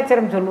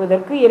பஞ்சாட்சரம்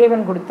சொல்வதற்கு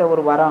இறைவன் கொடுத்த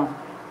ஒரு வரம்.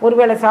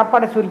 ஒருவேளை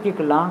சாப்பாடை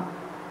சுருக்கிக்கலாம்,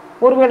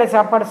 ஒருவேளை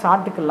சாப்பாடு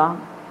சாப்பிட்டுக்கலாம்,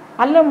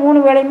 அல்ல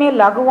 3 வேளையுமே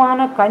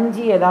லகுவான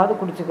கஞ்சி ஏதாவது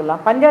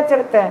குடிச்சுக்கலாம்.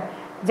 பஞ்சாட்சரத்தை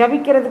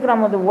ஜபிக்கிறதுக்கு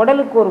நமது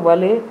உடலுக்கு ஒரு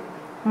வலு,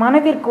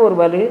 மனதிற்கு ஒரு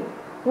வலு,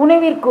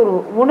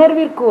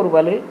 உணர்விற்கு ஒரு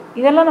வலு,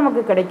 இதெல்லாம்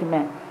நமக்கு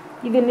கிடைக்குமே.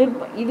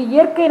 இது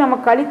இயற்கை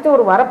நமக்கு அளித்த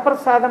ஒரு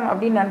வரப்பிரசாதம்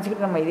அப்படின்னு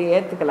நினச்சிக்கிட்டு நம்ம இதை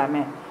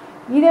ஏற்றுக்கலாமே.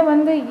 இதை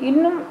வந்து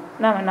இன்னும்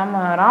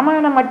நம்ம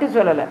ராமாயணம் மட்டும்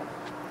சொல்லலை.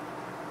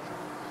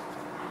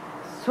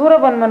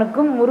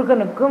 சூரபன்மனுக்கும்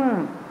முருகனுக்கும்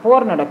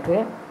போர் நடக்கு.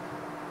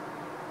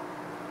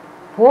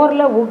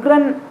 போரில்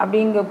உக்ரன்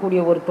அப்படிங்கக்கூடிய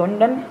ஒரு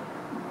தொண்டன்,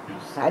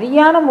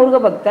 சரியான முருக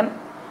பக்தன்.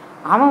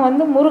 அவன்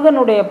வந்து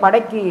முருகனுடைய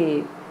படைக்கு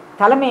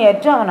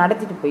தலைமையேற்று அவன்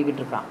நடத்திட்டு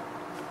போய்கிட்டு இருக்கான்.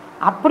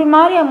 அப்படி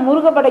மாதிரி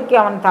முருக படைக்கு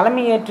அவன்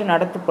தலைமையேற்று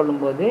நடத்தி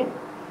கொள்ளும்போது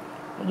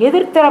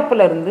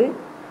எதிர்த்தரப்பில் இருந்து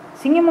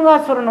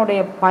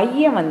சிங்கமுகாசுரனுடைய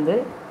பையன் வந்து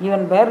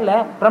இவன்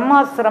பேரில்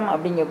பிரம்மாஸ்திரம்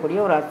அப்படிங்கக்கூடிய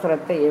ஒரு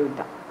அஸ்திரத்தை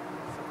ஏவிட்டான்.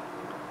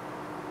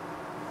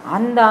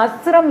 அந்த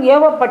அஸ்திரம்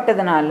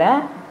ஏவப்பட்டதுனால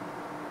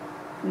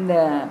இந்த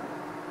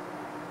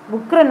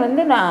உக்ரன்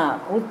வந்து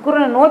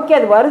உக்ரனை நோக்கி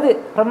அது வருது,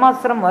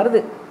 பிரம்மாஸ்திரம்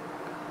வருது.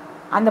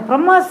 அந்த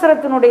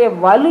பிரம்மாஸ்திரத்தினுடைய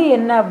வலு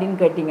என்ன அப்படின்னு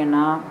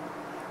கேட்டிங்கன்னா,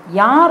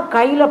 யார்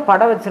கையில்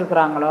படை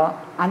வச்சுருக்கிறாங்களோ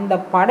அந்த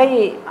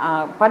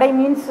படை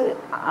மீன்ஸ்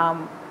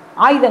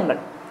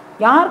ஆயுதங்கள்,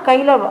 யார்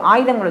கையில்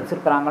ஆயுதங்கள்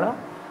வச்சுருக்கிறாங்களோ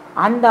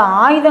அந்த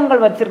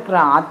ஆயுதங்கள் வச்சுருக்கிற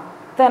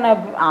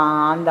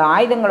அந்த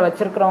ஆயுதங்கள்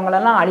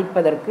வச்சுருக்கிறவங்களெல்லாம்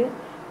அழிப்பதற்கு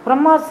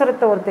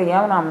பிரம்மாஸ்திரத்தை ஒருத்தர்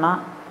ஏவனாம்னா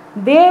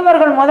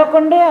தேவர்கள்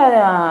முதற்கொண்டு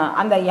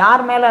அந்த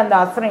யார் மேலே அந்த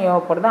அஸ்திரம்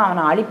ஏவப்படுதோ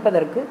அவனை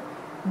அழிப்பதற்கு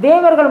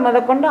தேவர்கள்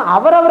முதற்கொண்டு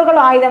அவரவர்கள்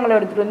ஆயுதங்களை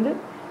எடுத்துகிட்டு வந்து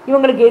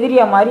இவங்களுக்கு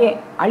எதிரியாக மாதிரி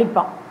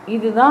அழிப்பான்.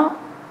 இதுதான்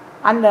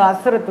அந்த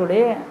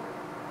அஸ்திரத்துடைய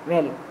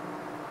வேலை.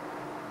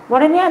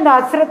 உடனே அந்த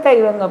அஸ்திரத்தை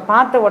இவங்க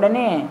பார்த்த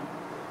உடனே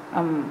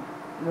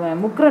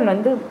முக்ரன்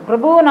வந்து,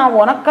 பிரபு நான்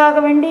உனக்காக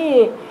வேண்டி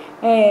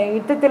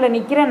யுத்தத்தில்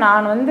நிற்கிறேன்,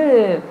 நான் வந்து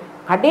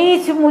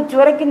கடைசி மூச்சு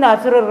வரைக்கும் இந்த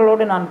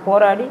அசுரர்களோடு நான்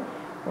போராடி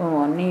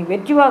நீ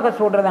வெற்றிவாக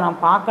சொல்கிறத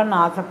நான் பார்க்கணுன்னு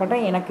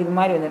ஆசைப்பட்டேன். எனக்கு இது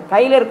மாதிரி வந்து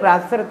கையில் இருக்கிற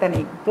அஸ்திரத்தை நீ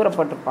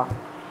தூரப்பட்டிருப்பா.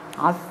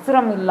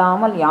 அஸ்திரம்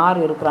இல்லாமல் யார்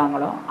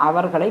இருக்கிறாங்களோ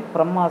அவர்களை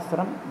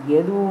பிரம்மாஸ்திரம்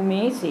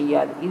எதுவுமே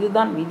செய்யாது.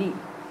 இதுதான் விதி.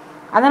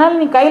 அதனால்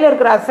நீ கையில்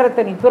இருக்கிற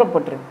அஸ்திரத்தை நீ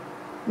தூரப்பட்டுரு.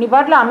 நீ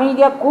பாட்டில்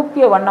அமைதியாக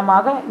கூப்பிய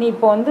வண்ணமாக நீ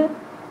இப்போ வந்து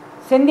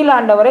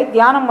செந்திலாண்டவரை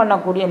தியானம்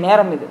பண்ணக்கூடிய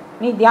நேரம் இது,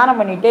 நீ தியானம்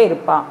பண்ணிகிட்டே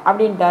இருப்பா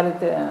அப்படின்ட்டாரு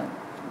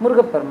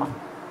முருகப்பெருமான்.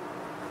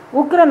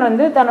 உக்ரன்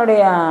வந்து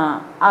தன்னுடைய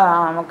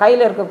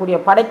கையில் இருக்கக்கூடிய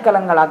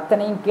படைக்கலங்கள்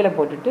அத்தனையும் கீழே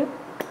போட்டுட்டு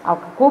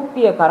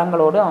கூப்பிய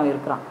கரங்களோடு அவன்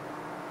இருக்கிறான்.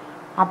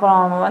 அப்புறம்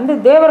அவன் வந்து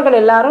தேவர்கள்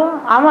எல்லாரும்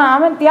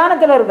அவன்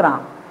தியானத்தில்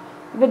இருக்கிறான்.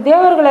 இப்போ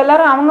தேவர்கள்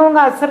எல்லாரும்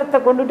அவங்கவுங்க அஸ்திரத்தை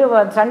கொண்டுட்டு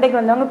சண்டைக்கு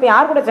வந்தவங்க இப்போ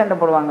யார் கூட சண்டை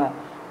போடுவாங்க?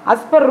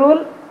 As per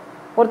rule.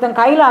 ஒருத்தன்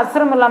கையில்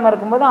அஸ்திரம் இல்லாமல்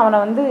இருக்கும்போது அவனை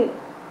வந்து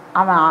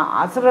அவன்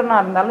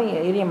அசுரனாக இருந்தாலும்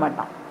எரிய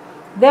மாட்டான்.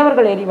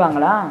 தேவர்கள்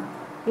எரிவாங்களா?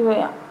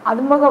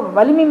 அது போக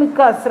வலிமை மிக்க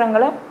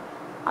அஸ்திரங்களை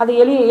அது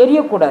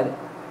எரியக்கூடாது.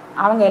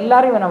 அவங்க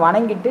எல்லாரும் இவனை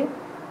வணங்கிட்டு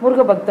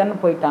முருக பக்தன்னு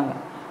போயிட்டாங்க.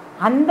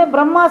 அந்த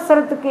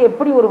பிரம்மாஸ்திரத்துக்கு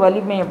எப்படி ஒரு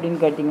வலிமை அப்படின்னு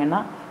கேட்டிங்கன்னா,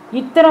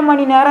 இத்தனை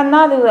மணி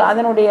நேரம்தான் அது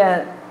அதனுடைய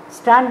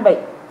ஸ்டாண்ட் பை,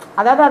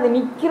 அதாவது அது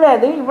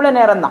நிற்கிறது இவ்வளோ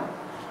நேரம்தான்.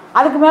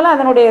 அதுக்கு மேலே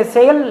அதனுடைய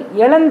செயல்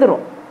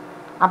இழந்துடும்.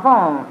 அப்போ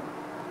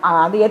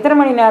அது எத்தனை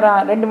மணி நேரம்,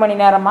 2 மணி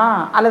நேரமா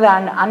அல்லது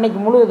அன்னைக்கு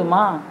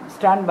முழுவதுமா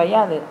ஸ்டாண்ட்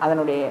பையாக அது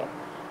அதனுடைய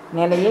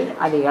நிலையை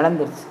அது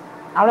இழந்துருச்சு.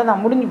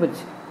 அவ்வளோதான், முடிஞ்சு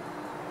போச்சு.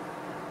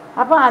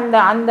 அப்போ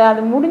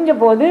அது முடிஞ்ச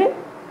போது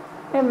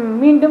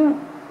மீண்டும்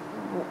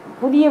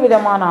புதிய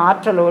விதமான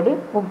ஆற்றலோடு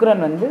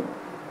உக்ரன் வந்து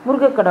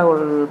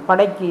முருகக்கடவுள்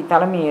படைக்கு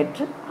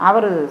தலைமையேற்று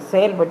அவர்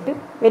செயல்பட்டு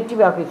வெற்றி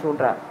வாகை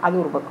சூடுறார். அது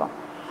ஒரு பக்கம்.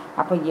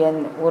 அப்போ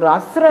ஒரு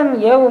அஸ்திரம்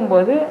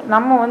ஏவும்போது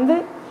நம்ம வந்து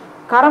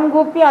கரம்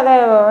கூப்பி அதை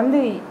வந்து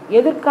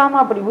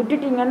எதிர்க்காமல் அப்படி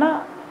விட்டுட்டிங்கன்னா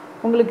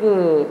உங்களுக்கு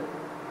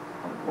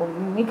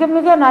மிக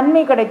மிக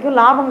நன்மை கிடைக்கும்,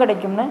 லாபம்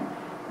கிடைக்கும்னு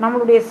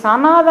நம்மளுடைய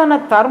சனாதன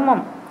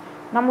தர்மம்,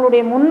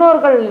 நம்மளுடைய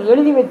முன்னோர்கள்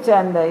எழுதி வச்ச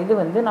அந்த இது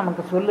வந்து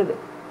நமக்கு சொல்லுது.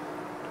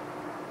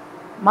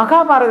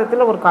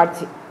 மகாபாரதத்தில் ஒரு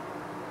காட்சி.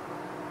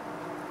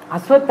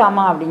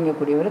 அஸ்வத்தாமா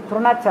அப்படிங்கக்கூடியவர்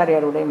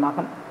துரோணாச்சாரியாருடைய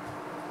மகன்.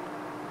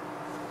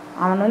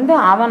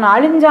 அவன்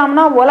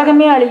அழிஞ்சான்னா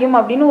உலகமே அழியும்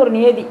அப்படின்னு ஒரு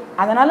நியதி.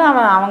 அதனால்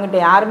அவங்ககிட்ட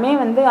யாருமே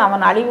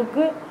அவன்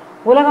அழிவுக்கு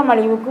உலகம்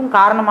அழிவுக்கும்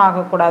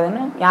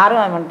காரணமாகக்கூடாதுன்னு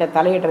யாரும் அவன்கிட்ட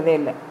தலையிடுறதே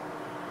இல்லை.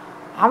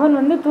 அவன்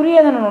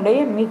துரியோதனனுடைய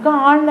மிக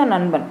ஆழ்ந்த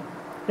நண்பன்.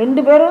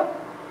 2 பேரும்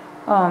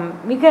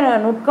மிக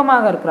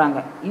நுட்கமாக இருக்கிறாங்க.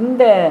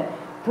 இந்த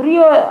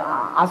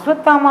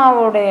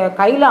அஸ்வத்தாமாவுடைய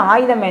கையில்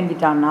ஆயுதம்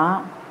ஏந்திட்டான்னா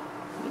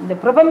இந்த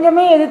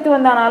பிரபஞ்சமே எதிர்த்து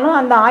வந்தானாலும்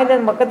அந்த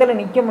ஆயுதம் பக்கத்தில்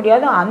நிற்க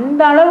முடியாது.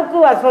 அந்த அளவுக்கு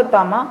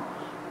அஸ்வத்தாமா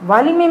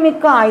வலிமை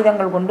மிக்க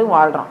ஆயுதங்கள் கொண்டு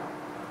வாழ்கிறான்.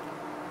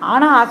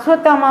 ஆனால்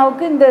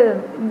அஸ்வத்தாமாவுக்கு இந்த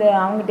இந்த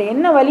அவங்ககிட்ட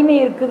என்ன வலிமை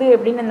இருக்குது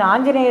அப்படின்னு இந்த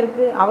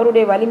ஆஞ்சநேயருக்கு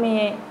அவருடைய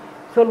வலிமையை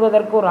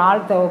சொல்வதற்கு ஒரு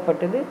ஆள்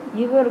தேவைப்பட்டது.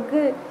 இவருக்கு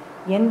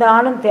எந்த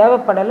ஆளும்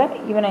தேவைப்படலை.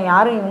 இவனை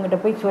யாரும் இவங்ககிட்ட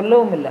போய்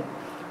சொல்லவும் இல்லை.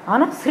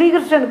 ஆனால்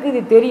ஸ்ரீகிருஷ்ணனுக்கு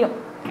இது தெரியும்.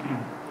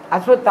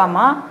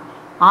 அஸ்வத்தாமா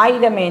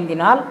ஆயுதம்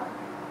ஏந்தினால்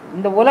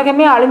இந்த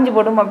உலகமே அழிஞ்சு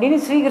போடும் அப்படின்னு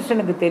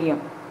ஸ்ரீகிருஷ்ணனுக்கு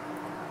தெரியும்.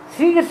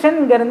 ஸ்ரீகிருஷ்ணன்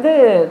இங்கேருந்து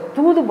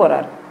தூது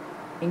போகிறார்.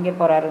 இங்கே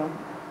போகிறாரு.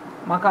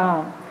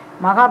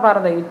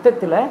 மகாபாரத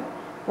யுத்தத்தில்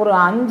ஒரு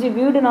 5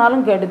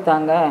 வீடுனாலும்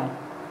கெடுத்தாங்க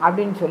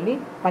அப்படின்னு சொல்லி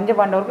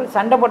பஞ்சபாண்டவர்கள்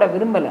சண்டை போட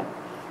விரும்பலை.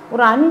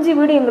 ஒரு 5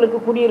 வீடு எங்களுக்கு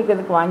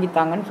குடியிருக்கிறதுக்கு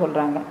வாங்கித்தாங்கன்னு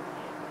சொல்கிறாங்க.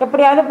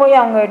 எப்படியாவது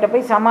போய் அவங்ககிட்ட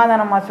போய்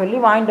சமாதானமாக சொல்லி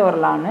வாங்கிட்டு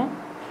வரலான்னு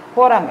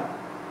போகிறாங்க.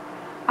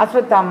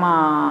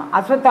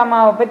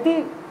 அஸ்வத்தாமாவை பற்றி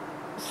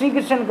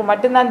ஸ்ரீகிருஷ்ணனுக்கு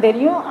மட்டும்தான்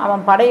தெரியும்.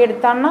 அவன்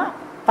படையெடுத்தான்னா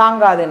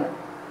தாங்காதுன்னு.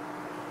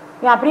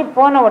 அப்படியே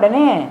போன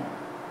உடனே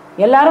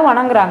எல்லாரும்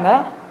வணங்குறாங்க.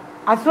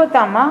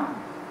 அஸ்வத்தாமா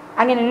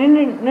அங்கே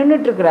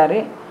நின்றுட்டுருக்கிறாரு.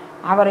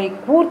 அவரை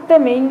கூர்த்த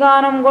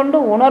மெய்ஞானம் கொண்டு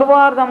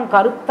உணர்வார்தம்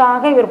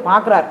கருத்தாக இவர்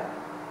பார்க்குறார்.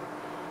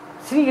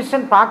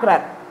 ஸ்ரீகிருஷ்ணன்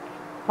பார்க்குறார்.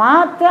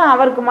 பார்த்து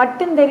அவருக்கு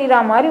மட்டும் தெரிகிற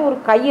மாதிரி ஒரு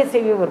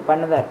கையசைவு இவர்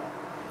பண்ணுதார்.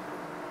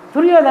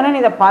 துரியோதனன்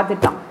இதை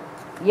பார்த்துட்டான்.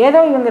 ஏதோ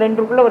இவங்க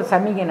 2க்குள்ளே ஒரு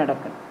சமிகை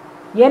நடக்கும்.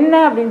 என்ன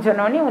அப்படின்னு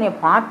சொன்னோடனே உன்னை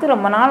பார்த்து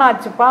ரொம்ப நாள்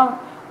ஆச்சுப்பா,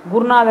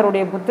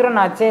 குருநாதருடைய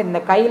புத்திரனாச்சே, இந்த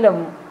கையில்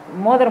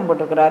மோதிரம்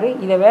போட்டிருக்கிறாரு,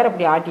 இதை வேற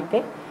இப்படி ஆட்டிட்டு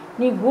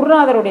நீ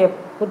குருநாதருடைய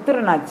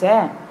புத்திரனாச்சே,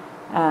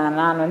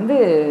 நான்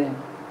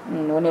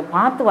உன்னை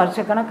பார்த்து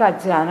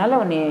வருஷக்கணக்காச்சு, அதனால்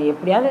உன்னை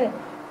எப்படியாவது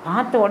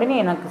பார்த்த உடனே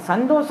எனக்கு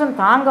சந்தோஷம்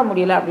தாங்க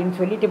முடியல அப்படின்னு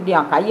சொல்லிட்டு இப்படி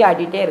கையை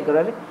ஆட்டிகிட்டே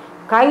இருக்கிறாரு.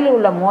 கையில்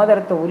உள்ள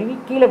மோதிரத்தை உருவி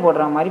கீழே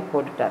போடுற மாதிரி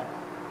போட்டுட்டார்.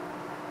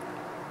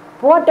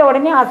 போட்ட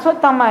உடனே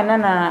அஸ்வத்தாமா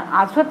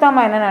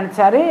என்ன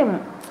நினச்சாரு,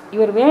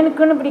 இவர்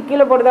வேணுக்குன்னு இப்படி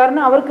கீழே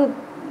போடுதாருன்னு அவருக்கு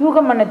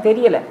யூகம் பண்ண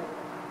தெரியலை.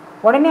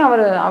 உடனே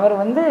அவர்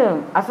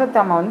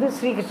அஸ்வத்தாமா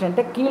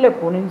ஸ்ரீகிருஷ்ணன்ட்ட கீழே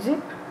குனிஞ்சு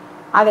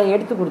அதை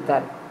எடுத்து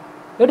கொடுத்தார்.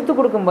 எடுத்து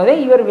கொடுக்கும்போதே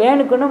இவர்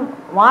வேணுக்குன்னு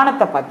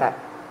வானத்தை பார்த்தார்.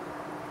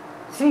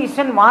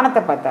 ஸ்ரீகிருஷ்ணன்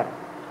வானத்தை பார்த்தார்.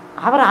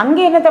 அவர்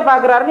அங்கே என்னத்தை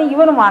பார்க்குறாருன்னு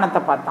இவரும்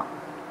வானத்தை பார்த்தான்.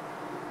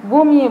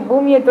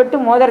 பூமியை தொட்டு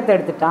மோதிரத்தை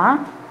எடுத்துட்டான்.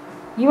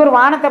 இவர்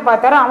வானத்தை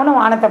பார்த்தாரு, அவனும்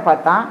வானத்தை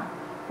பார்த்தான்.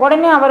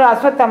 உடனே அவர்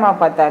அஸ்வத்தாமா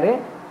பார்த்தாரு.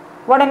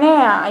 உடனே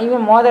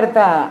இவன்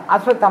மோதிரத்தை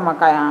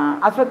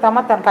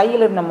அஸ்வத்தாமா தன்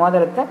கையில் இருந்த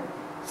மோதிரத்தை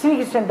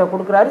ஸ்ரீகிருஷ்ணன்ட்ட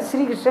கொடுக்குறாரு.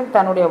 ஸ்ரீகிருஷ்ணன்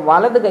தன்னுடைய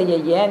வலது கையை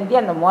ஏந்தி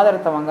அந்த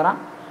மோதிரத்தை வாங்குறான்.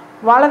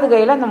 வலது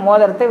கையில் அந்த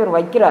மோதிரத்தை இவர்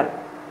வைக்கிறார்.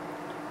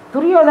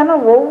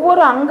 துரியோதனன்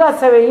ஒவ்வொரு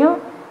அங்காசவையும்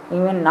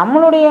இவன்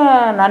நம்மளுடைய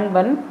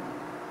நண்பன்,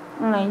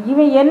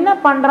 இவன் என்ன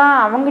பண்ணுறான்,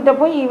 அவங்ககிட்ட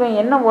போய் இவன்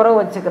என்ன உறவு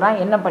வச்சுக்கிறான்,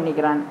 என்ன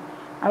பண்ணிக்கிறான்,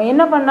 அவன்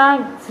என்ன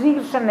பண்ணான்,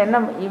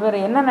 ஸ்ரீகிருஷ்ணன் இவர்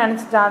என்ன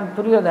நினச்சிட்டான்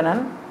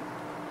துரியோதனன்,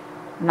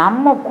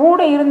 நம்ம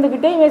கூட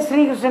இருந்துக்கிட்டே இவன்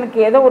ஸ்ரீகிருஷ்ணனுக்கு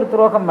ஏதோ ஒரு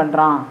துரோகம்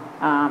பண்ணுறான்,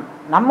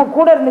 நம்ம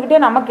கூட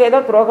இருந்துக்கிட்டே நமக்கு ஏதோ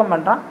துரோகம்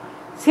பண்ணுறான்,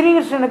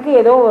 ஸ்ரீகிருஷ்ணனுக்கு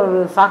ஏதோ ஒரு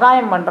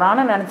சகாயம்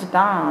பண்ணுறான்னு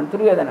நினச்சிட்டான்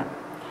துரியோதனன்.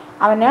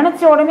 அவன்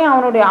நினச்ச உடனே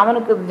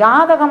அவனுக்கு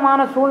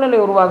ஜாதகமான சூழ்நிலை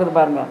உருவாகுது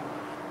பாருங்க.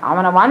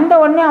 அவனை வந்த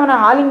உடனே அவனை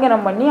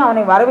ஆலிங்கனம் பண்ணி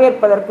அவனை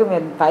வரவேற்பதற்கு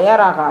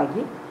தயாராக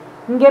ஆகி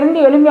இங்கேருந்து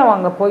எழும்பி அவன்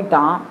அங்கே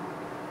போயிட்டான்.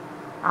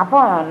 அப்போ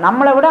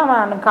நம்மளை விட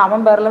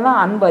அவன் பேரில்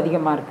தான் அன்பு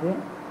அதிகமாக இருக்குது.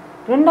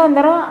 2ஆம்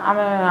தரம்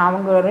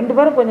அவங்க 2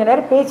 பேரும் கொஞ்ச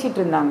நேரம் பேசிகிட்டு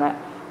இருந்தாங்க.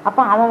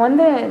 அப்போ அவன்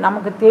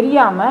நமக்கு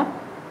தெரியாமல்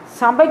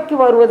சபைக்கு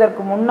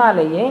வருவதற்கு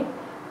முன்னாலேயே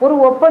ஒரு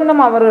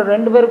ஒப்பந்தம் அவர்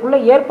 2 பேருக்குள்ளே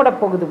ஏற்பட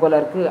போகுது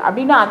போல இருக்குது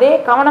அப்படின்னு அதே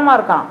கவனமாக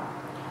இருக்கான்.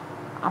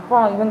 அப்போ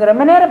இவங்க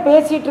ரொம்ப நேரம்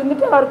பேசிகிட்டு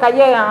இருந்துட்டு அவர்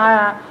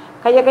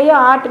கையை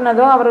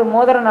ஆட்டினதோ அவர்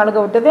மோதிரம் நழுக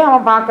விட்டதே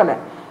அவன் பார்க்கல.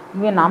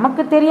 இவன்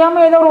நமக்கு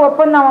தெரியாமல் ஏதோ ஒரு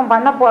ஒப்பந்தம் அவன்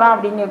பண்ண போகிறான்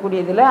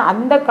அப்படிங்கக்கூடியதில்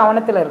அந்த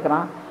கவனத்தில்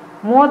இருக்கிறான்.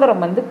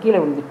 மோதிரம் கீழே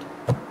விழுந்துட்டு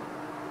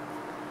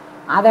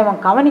அதை அவன்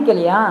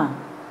கவனிக்கலையா.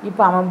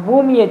 இப்போ அவன்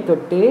பூமியை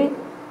தொட்டு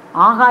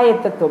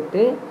ஆகாயத்தை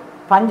தொட்டு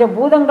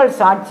பஞ்சபூதங்கள்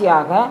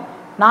சாட்சியாக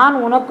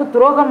நான் உனக்கு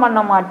துரோகம்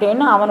பண்ண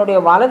மாட்டேன்னு அவனுடைய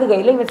வலது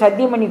கையில் இவன்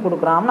சத்தியம் பண்ணி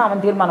கொடுக்குறான்னு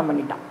அவன் தீர்மானம்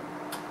பண்ணிட்டான்.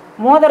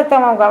 மோதிரத்தை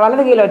அவன்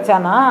வலது கையில்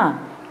வச்சானா,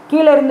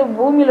 கீழே இருந்து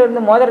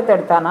பூமியிலேருந்து மோதிரத்தை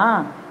எடுத்தானா,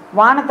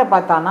 வானத்தை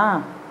பார்த்தானா,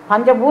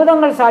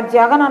 பஞ்சபூதங்கள்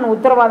சாட்சியாக நான்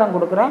உத்தரவாதம்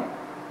கொடுக்குறேன்,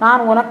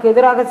 நான் உனக்கு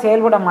எதிராக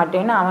செயல்பட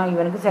மாட்டேன்னு அவன்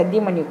இவனுக்கு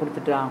சத்தியம் பண்ணி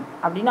கொடுத்துட்டான்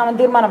அப்படின்னு அவன்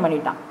தீர்மானம்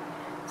பண்ணிட்டான்.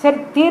 சரி,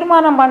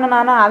 தீர்மானம்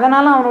பண்ணினானா,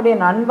 அதனால் அவனுடைய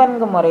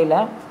நண்பன்கு முறையில்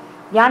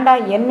ஏன்டா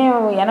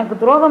எனக்கு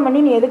துரோகம் பண்ணி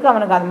நீ எதுக்கு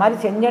அவனுக்கு அது மாதிரி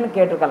செஞ்சேன்னு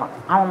கேட்டிருக்கலாம்.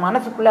 அவன்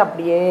மனசுக்குள்ளே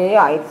அப்படியே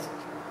ஆயிடுச்சு,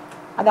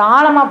 அது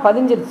ஆழமாக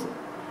பதிஞ்சிருச்சு.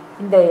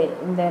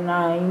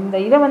 இந்த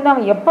இதை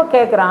அவன் எப்போ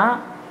கேட்குறான்,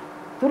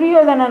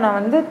 துரியோதனனை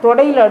வந்து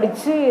தொடையில்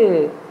அடித்து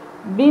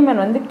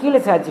பீமன் வந்து கீழே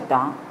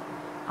சாய்ச்சிட்டான்.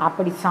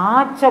 அப்படி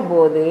சாய்ச்ச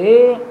போது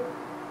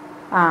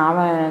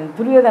அவன்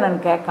துரியோதனன்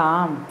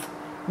கேட்கான்,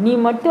 நீ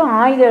மட்டும்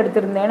ஆயுதம்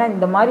எடுத்திருந்தேன்னா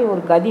இந்த மாதிரி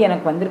ஒரு கதி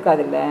எனக்கு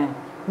வந்திருக்காதுல்ல,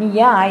 நீ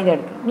ஏன் ஆயுதம்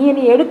எடுக்க, நீ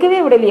என்னை எடுக்கவே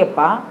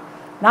விடலையப்பா,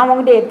 நான்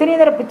உங்கள்கிட்ட எத்தனை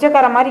தடவை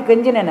பிச்சைக்கார மாதிரி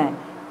கெஞ்சினேன்னு,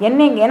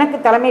 எனக்கு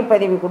தலைமை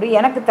பதவி கொடு,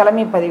 எனக்கு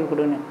தலைமை பதவி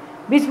கொடுன்னு.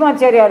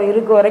 பீஷ்மாச்சாரியார்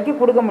இருக்க வரைக்கும்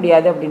கொடுக்க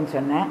முடியாது அப்படின்னு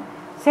சொன்னேன்.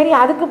 சரி,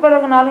 அதுக்கு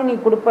பிறகுனாலும் நீ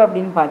கொடுப்ப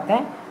அப்படின்னு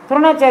பார்த்தேன்.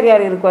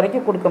 துரோணாச்சாரியார் இருக்க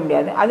வரைக்கும் கொடுக்க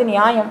முடியாது, அது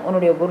நியாயம்,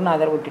 உன்னுடைய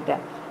குருநாதர்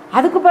விட்டுட்டேன்.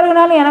 அதுக்கு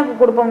பிறகுனாலும் எனக்கு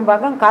கொடுப்போம்னு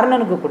பார்க்க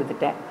கர்ணனுக்கு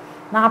கொடுத்துட்டேன்.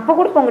 நான் அப்போ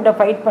கூட உங்கள்கிட்ட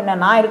ஃபைட்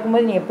பண்ணேன், நான்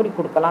இருக்கும்போது நீ எப்படி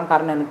கொடுக்கலாம்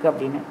கர்ணனுக்கு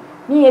அப்படின்னு,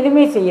 நீ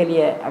எதுவுமே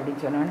செய்யலையே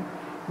அப்படின்னு சொன்னேன்னு.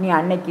 நீ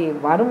அன்னைக்கு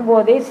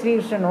வரும்போதே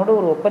ஸ்ரீகிருஷ்ணனோடு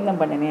ஒரு ஒப்பந்தம்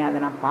பண்ணினேன், அதை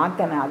நான்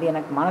பார்த்தேனே, அது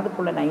எனக்கு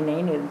மனதுக்குள்ளே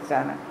நைன்னு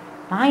இருந்துச்சானே.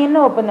 நான் என்ன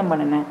ஒப்பந்தம்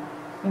பண்ணினேன்,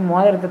 நீ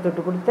மோதிரத்தை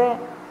தொட்டு கொடுத்த,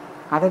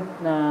 அதை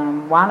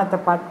வானத்தை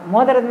பார்த்து,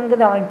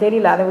 மோதிரங்கிறது அவனுக்கு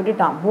தெரியல, அதை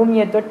விட்டுட்டான்.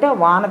 பூமியை தொட்ட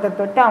வானத்தை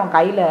தொட்ட அவன்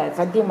கையில்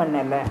சத்தியம்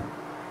பண்ணல.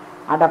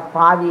 அட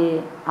பாவி,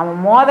 அவன்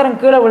மோதிரம்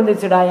கீழே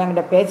விழுந்துச்சுடா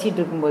என்கிட்ட பேசிகிட்டு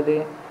இருக்கும்போது,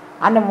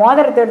 அந்த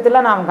மோதிரத்தை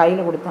எடுத்துலாம் நான் அவன்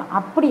கையில் கொடுத்தேன்.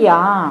 அப்படியா,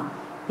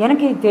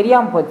 எனக்கு இது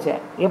தெரியாமல் போச்சே.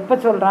 எப்போ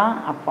சொல்கிறான்,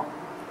 அப்போ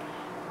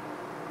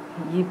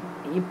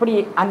இப்படி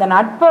அந்த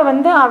நட்பை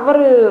வந்து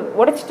அவர்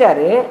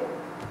உடைச்சிட்டாரு.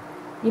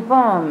 இப்போ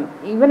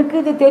இவனுக்கு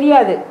இது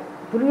தெரியாது,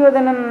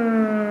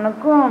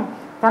 துரியோதனனுக்கும்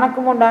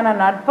தனக்கும் உண்டான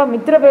நட்பை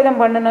மித்திரபேதம்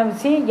பண்ணின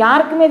விஷயம்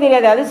யாருக்குமே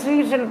தெரியாது, அது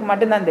ஸ்ரீகிருஷ்ணனுக்கு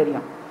மட்டும்தான்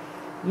தெரியும்.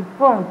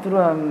 இப்போ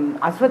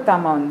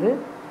அஸ்வத்தாமா வந்து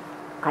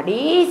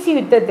கடைசி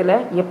யுத்தத்தில்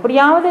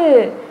எப்படியாவது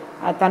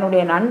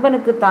தன்னுடைய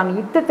நண்பனுக்கு தான்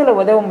யுத்தத்தில்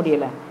உதவ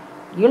முடியலை.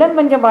 இளம்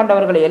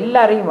பஞ்சபாண்டவர்களை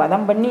எல்லாரையும்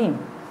வதம் பண்ணி,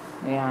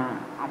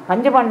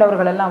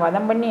 பஞ்சபாண்டவர்கள் எல்லாம்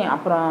வதம் பண்ணி,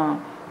 அப்புறம்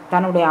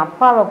தன்னுடைய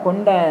அப்பாவை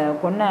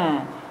கொன்ன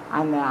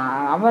அந்த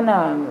அவனை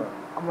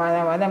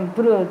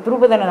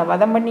துருபதனை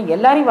வதம் பண்ணி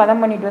எல்லாரையும்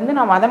வதம் பண்ணிட்டு வந்து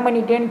நான் வதம்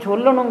பண்ணிட்டேன்னு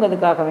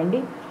சொல்லணுங்கிறதுக்காக வேண்டி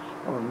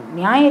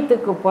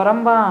நியாயத்துக்கு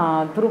புறம்பா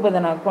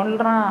துருபதனை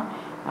கொல்றான்.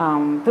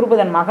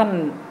 துருபதன்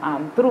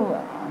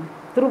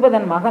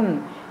மகன்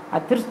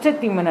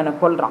திருஷ்டத்யும்னனை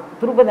கொல்றான்.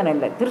 துருபதன்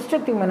இல்லை,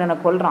 திருஷ்டத்யும்னனை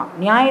கொல்றான்.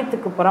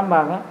 நியாயத்துக்கு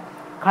புறம்பாக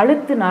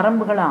கழுத்து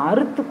நரம்புகளை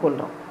அறுத்து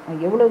கொல்றான்.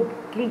 எவ்வளோ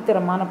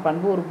கீழ்த்தரமான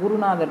பண்பு ஒரு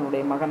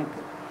குருநாதனுடைய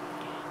மகனுக்கு.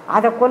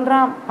 அதை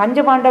கொல்றான்.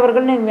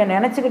 பஞ்சபாண்டவர்கள்னு இவன்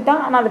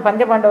நினச்சிக்கிட்டான், ஆனால் அது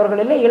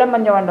பஞ்சபாண்டவர்கள் இல்லை, இளம்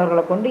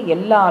பஞ்சபாண்டவர்களை கொண்டு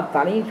எல்லா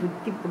தலையும்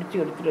சுற்றி பிடிச்சி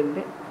எடுத்துகிட்டு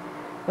வந்து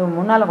இவன்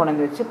முன்னால்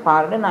கொண்டு வச்சு,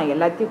 பாரு நான்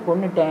எல்லாத்தையும்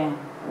கொன்னுட்டேன்,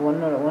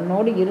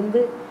 உன்னோடு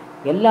இருந்து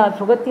எல்லா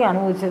சுகத்தையும்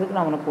அனுபவிச்சதுக்கு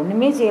நான் உனக்கு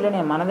ஒன்றுமே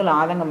செய்யலைன்னு என் மனதில்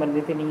ஆதங்கம்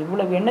இருந்தது. நீ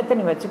இவ்வளோ எண்ணத்தை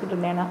நீ வச்சுக்கிட்டு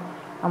இருந்தேன்னா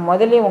நான்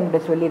முதல்ல உங்கள்கிட்ட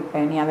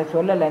சொல்லியிருப்பேன், நீ அதை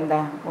சொல்லலை, இந்த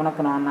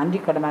உனக்கு நான் நன்றி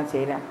கடனாக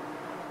செய்கிறேன்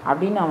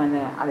அப்படின்னு அவன்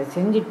அதை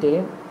செஞ்சுட்டு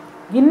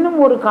இன்னும்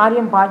ஒரு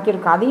காரியம்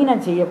பார்க்கிருக்கு, அதையும்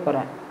நான் செய்ய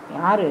போகிறேன்.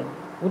 யார்,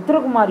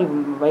 உத்தரகுமாரி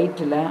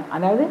வயிற்றில்,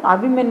 அதாவது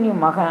அபிமன்யு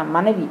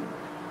மனைவி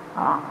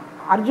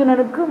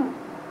அர்ஜுனனுக்கு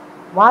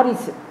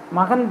வாரிசு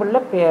மகன் புள்ள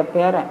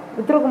பேரன்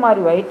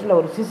உத்தரகுமாரி வயிற்றில்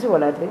ஒரு சிசு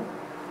வளருது,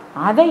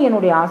 அதை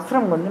என்னுடைய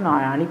அஸ்திரம் வந்து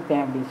நான்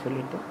அழிப்பேன் அப்படின்னு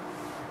சொல்லிட்டு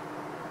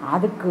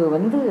அதுக்கு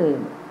வந்து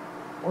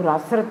ஒரு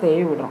அஸ்திரத்தை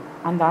ஏவி விடுறோம்.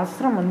 அந்த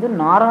அஸ்திரம் வந்து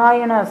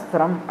நாராயண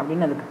அஸ்திரம்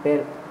அப்படின்னு அதுக்கு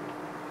பேர்.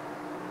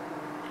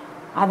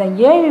 அதை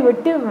ஏவி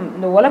விட்டு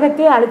இந்த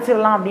உலகத்தையே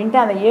அழிச்சிடலாம் அப்படின்ட்டு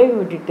அதை ஏவி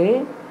விட்டுட்டு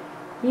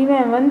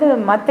இவன் வந்து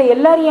மற்ற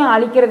எல்லாரையும்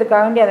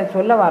அழிக்கிறதுக்காக வேண்டி அதை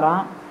சொல்ல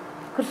வரான்.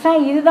 கிருஷ்ணா,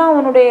 இதுதான்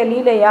உன்னுடைய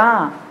லீலையா,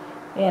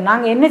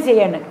 நாங்கள் என்ன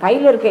செய்யணும்,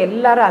 கையில் இருக்க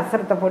எல்லாரும்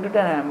அஸ்திரத்தை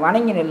போட்டுட்டு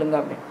வணங்கி நில்லுங்க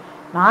அப்படின்னு.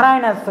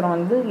 நாராயண அஸ்திரம்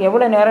வந்து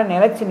எவ்வளோ நேரம்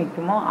நிலைச்சி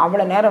நிற்குமோ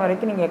அவ்வளோ நேரம்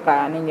வரைக்கும்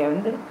நீங்கள்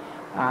வந்து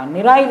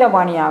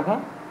நிராயுதபாணியாக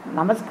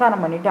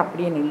நமஸ்காரம் பண்ணிவிட்டு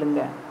அப்படியே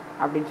நில்லுங்க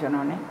அப்படின்னு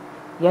சொன்னோன்னே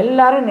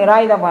எல்லாரும்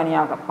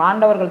நிராயுதபாணியாக,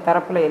 பாண்டவர்கள்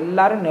தரப்பில்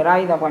எல்லாரும்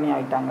நிராயுதபாணி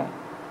ஆகிட்டாங்க.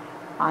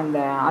 அந்த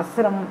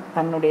அஸ்திரம்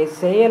தன்னுடைய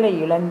செயலை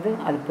இழந்து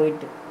அது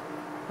போயிட்டு.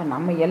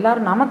 நம்ம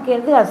எல்லாரும் நமக்கு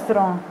எது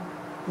அஸ்திரம்,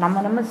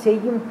 நம்ம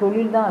செய்யும்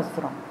தொழில் தான்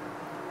அஸ்திரம்.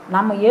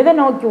 நம்ம எதை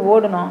நோக்கி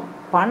ஓடணும்,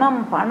 பணம்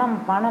பணம்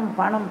பணம்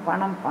பணம்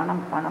பணம்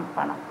பணம் பணம்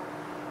பணம்.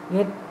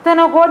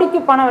 எத்தனை கோடிக்கு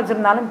பணம்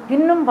வச்சுருந்தாலும்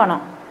பின்னும்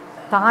பணம்.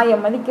 தாயை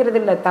மதிக்கிறது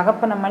இல்லை,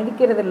 தகப்பனை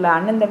மதிக்கிறது இல்லை,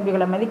 அண்ணன்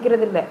தம்பிகளை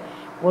மதிக்கிறது இல்லை.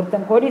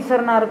 ஒருத்தன்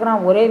கோடீஸ்வரனாக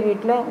இருக்கிறான் ஒரே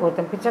வீட்டில்,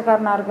 ஒருத்தன்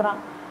பிச்சைக்காரனாக இருக்கிறான்.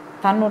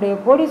 தன்னுடைய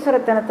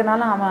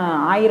கோடீஸ்வரத்தனத்தினால அவன்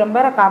 1000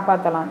 பேரை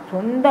காப்பாற்றலாம்.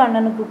 சொந்த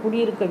அண்ணனுக்கு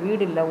குடியிருக்க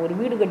வீடு இல்லை, ஒரு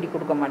வீடு கட்டி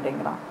கொடுக்க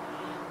மாட்டேங்கிறான்,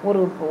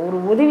 ஒரு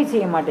உதவி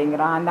செய்ய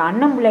மாட்டேங்கிறான், அந்த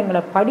அண்ணன்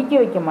பிள்ளைங்களை படிக்க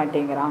வைக்க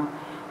மாட்டேங்கிறான்,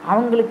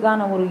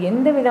 அவங்களுக்கான ஒரு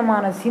எந்த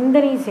விதமான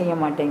சிந்தனையும் செய்ய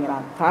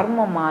மாட்டேங்கிறான்.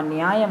 தர்மமா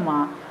நியாயமா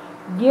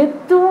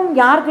எதுவும்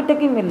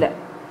யார்கிட்டக்கும் இல்லை.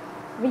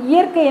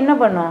 இயற்கை என்ன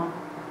பண்ணும்,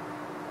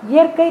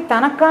 இயற்கை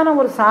தனக்கான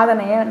ஒரு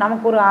சாதனையை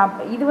நமக்கு ஒரு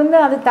இது வந்து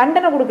அது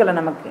தண்டனை கொடுக்கல,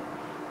 நமக்கு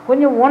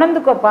கொஞ்சம்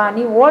உணர்ந்துக்கோப்பா,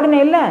 நீ ஓடுனே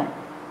இல்லை.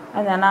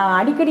 அந்த நான்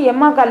அடிக்கடி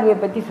எம்மா கால்வியை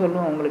பற்றி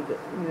சொல்லுவேன் உங்களுக்கு,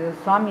 இது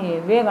சுவாமி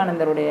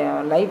விவேகானந்தருடைய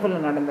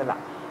லைஃப்பில்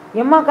நடந்ததான்.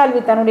 எம்மா கால்வி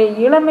தன்னுடைய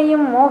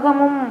இளமையும்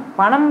மோகமும்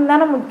பணம்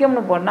தானே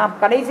முக்கியம்னு போனால்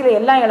கடைசியில்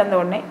எல்லாம் இழந்த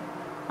உடனே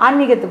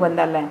ஆன்மீகத்துக்கு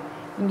வந்தால.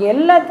 இங்கே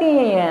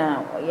எல்லாத்தையும்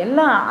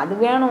எல்லாம் அது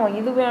வேணும்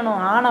இது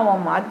வேணும்,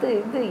 ஆணவம் அது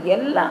இது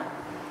எல்லாம்,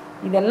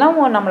 இதெல்லாம்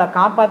நம்மளை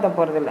காப்பாற்ற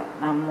போகிறதில்ல.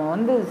 நம்ம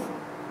வந்து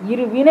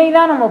இரு வினை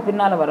தான் நம்ம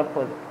பின்னால்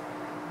வரப்போகுது,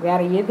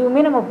 வேறு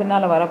எதுவுமே நம்ம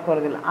பின்னால்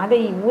வரப்போகிறதில்ல. அதை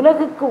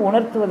உலகுக்கு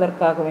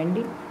உணர்த்துவதற்காக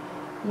வேண்டி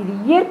இது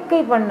இயற்கை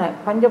பண்ண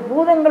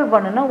பஞ்சபூதங்கள்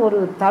பண்ணுன ஒரு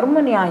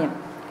தர்ம நியாயம்.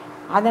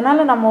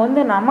 அதனால் நம்ம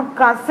வந்து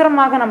நமக்கு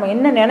அசுரமாக நம்ம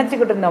என்ன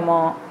நினச்சிக்கிட்டு இருந்தோமோ,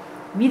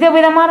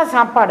 விதவிதமான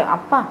சாப்பாடு.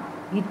 அப்பா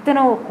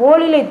இத்தனை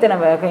கோழியில் இத்தனை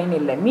வகைன்னு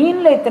இல்லை,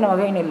 மீனில் இத்தனை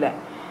வகைன்னு இல்லை,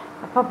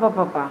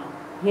 அப்பாப்பாப்பாப்பா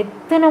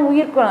எத்தனை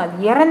உயிர்க்கும்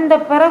இறந்த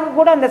பிறகு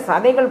கூட அந்த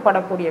சதைகள்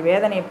படக்கூடிய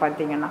வேதனையை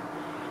பார்த்தீங்கன்னா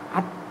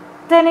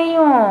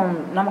அத்தனையும்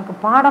நமக்கு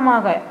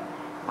பாடமாக.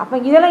 அப்போ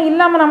இதெல்லாம்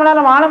இல்லாமல்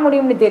நம்மளால் வாழ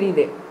முடியும்னு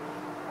தெரியுது.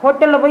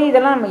 ஹோட்டலில் போய்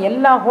இதெல்லாம் நம்ம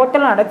எல்லா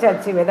ஹோட்டலும்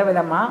அடைச்சாச்சு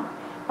விதவிதமாக.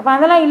 அப்போ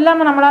அதெல்லாம்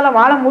இல்லாமல் நம்மளால்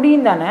வாழ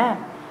முடியும் தானே.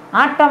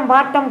 ஆட்டம்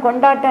பாட்டம்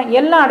கொண்டாட்டம்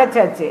எல்லாம்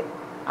அடைச்சாச்சு,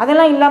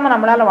 அதெல்லாம் இல்லாமல்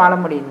நம்மளால் வாழ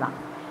முடியும் தான்.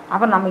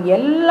 அப்போ நம்ம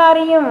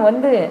எல்லாரையும்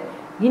வந்து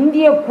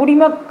இந்திய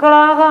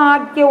குடிமக்களாக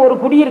ஆக்கிய ஒரு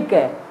குடி இருக்க,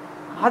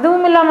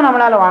 அதுவும் இல்லாமல்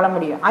நம்மளால் வாழ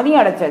முடியும்,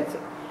 அதையும் அடைச்சாச்சு.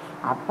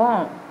 அப்போ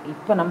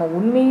இப்போ நம்ம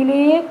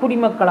உண்மையிலேயே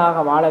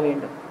குடிமக்களாக வாழ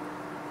வேண்டும்.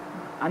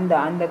 அந்த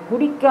அந்த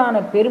குடிக்கான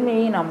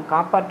பெருமையை நாம்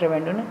காப்பாற்ற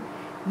வேண்டும்னு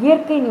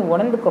இயற்கை நீ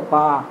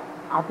உணர்ந்துக்கப்பா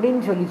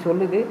அப்படின்னு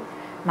சொல்லுது.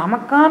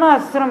 நமக்கான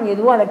அஸ்திரம்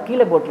எதுவோ அதை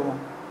கீழே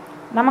போட்டுருவோம்.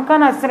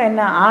 நமக்கான அஸ்திரம்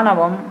என்ன?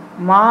 ஆணவம்,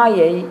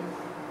 மாயை,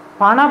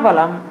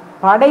 பணபலம்,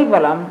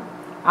 படைபலம்,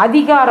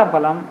 அதிகார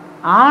பலம்,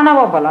 ஆணவ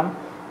பலம்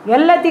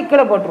எல்லாத்தையும்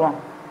கீழே போட்டுருவோம்.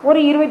 ஒரு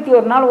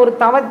 21 நாள் ஒரு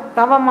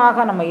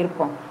தவமாக நம்ம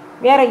இருப்போம்.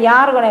 வேறு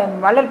யார்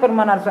வள்ளல்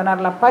பெருமானார்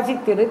சொன்னார்ல,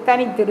 பசித்திரு,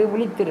 தனித்திரு,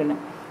 விழித்திருன்னு.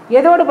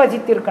 எதோடு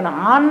பசித்திருக்கணும்?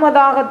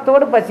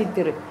 ஆன்மதாகத்தோடு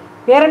பசித்திரு,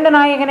 பேரண்ட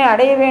நாயகனை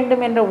அடைய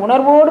வேண்டும் என்ற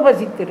உணர்வோடு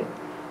பசித்திரு,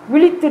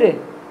 விழித்திரு.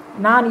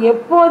 நான்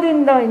எப்போது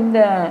இந்த இந்த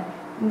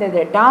இந்த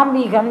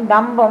டாம்பீகம்,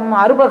 தம்பம்,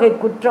 அறுவகை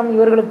குற்றம்,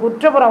 இவர்களுக்கு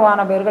குற்றப்புறவான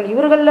பெயர்கள்,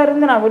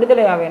 இவர்களிலிருந்து நான்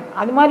விடுதலை ஆவேன்,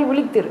 அது மாதிரி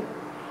விழித்திரு.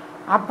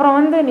 அப்புறம்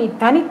வந்து நீ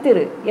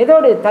தனித்திரு.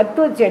 எதோடு?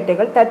 தத்துவ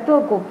சேட்டைகள், தத்துவ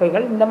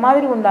கூப்பைகள், இந்த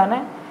மாதிரி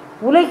உண்டான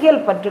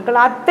உலகியல் பற்றுக்கள்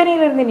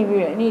அத்தனையிலிருந்து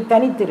நீ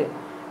தனித்திரு.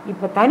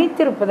 இப்போ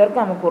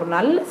தனித்திருப்பதற்கு நமக்கு ஒரு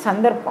நல்ல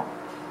சந்தர்ப்பம்.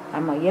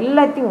 நம்ம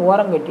எல்லாத்தையும்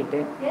ஓரம் கட்டிட்டு,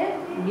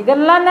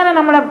 இதெல்லாம் தானே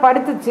நம்மளை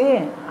படுத்துச்சு,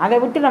 அதை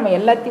விட்டு நம்ம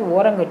எல்லாத்தையும்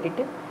ஓரம்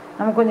கட்டிட்டு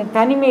நம்ம கொஞ்சம்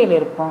தனிமையில்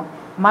இருப்போம்.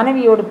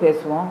 மனைவியோடு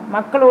பேசுவோம்,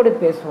 மக்களோடு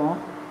பேசுவோம்.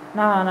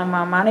 நம்ம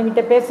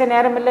மனைவிட்ட பேச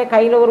நேரம் இல்லை,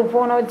 கையில் ஒரு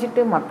ஃபோனை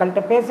வச்சுட்டு,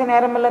 மக்கள்கிட்ட பேச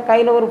நேரம் இல்லை,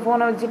 கையில் ஒரு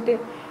ஃபோனை வச்சுட்டு,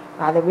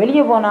 அதை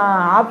வெளியே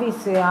போனால்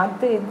ஆஃபீஸு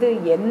அது இது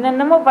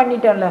என்னென்னமோ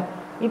பண்ணிட்டோம்ல.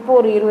 இப்போ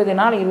ஒரு 20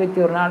 நாள்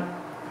 21 நாள்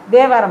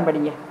தேவாரம்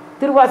படிங்க,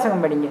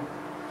 திருவாசகம் படிங்க,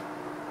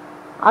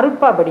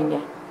 அருட்பா படிங்க,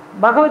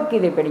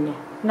 பகவத்கீதை படிங்க.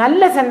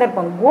 நல்ல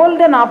சந்தர்ப்பம்,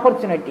 கோல்டன்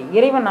ஆப்பர்ச்சுனிட்டி.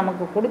 இறைவன்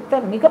நமக்கு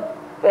கொடுத்த மிக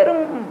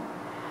பெரும்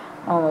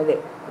இது.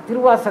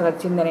 திருவாசக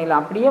சிந்தனையில்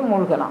அப்படியே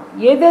மூழ்கலாம்.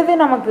 எது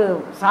நமக்கு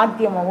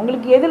சாத்தியமோ,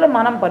 உங்களுக்கு எதில்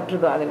மனம்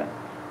பற்றுதோ அதில்.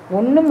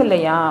 ஒன்றும்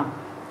இல்லையா,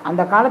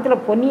 அந்த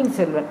காலத்தில் பொன்னியின்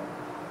செல்வன்,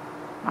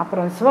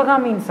 அப்புறம்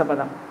சிவகாமியின்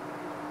சபதம்,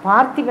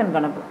 பார்த்திபன்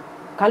கனவு,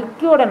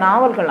 கல்கியோட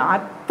நாவல்கள்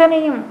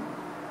அத்தனையும்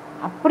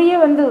அப்படியே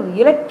வந்து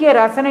இலக்கிய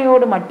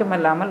ரசனையோடு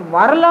மட்டுமல்லாமல்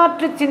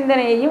வரலாற்று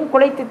சிந்தனையையும்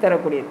குலைத்து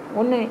தரக்கூடியது.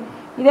 ஒன்று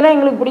இதெல்லாம்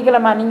எங்களுக்கு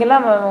பிடிக்கலாமா?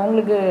 நீங்கள்லாம்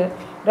உங்களுக்கு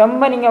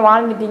ரொம்ப நீங்கள்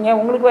வாழ்ந்துட்டீங்க,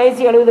 உங்களுக்கு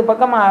வயசு 70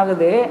 பக்கமாக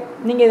ஆகுது,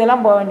 நீங்கள்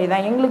இதெல்லாம் போக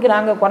வேண்டியதான், எங்களுக்கு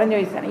நாங்கள் குறைஞ்ச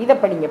வயசு தானே, இதை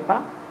படிங்கப்பா.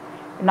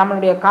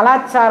 நம்மளுடைய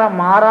கலாச்சாரம்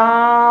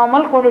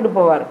மாறாமல் கொண்டுட்டு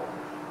போவார்.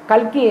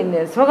 கல்கி இந்த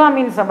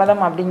சிவகாமியின்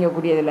சபதம்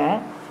அப்படிங்கக்கூடியதில்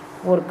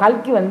ஒரு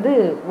கல்கி வந்து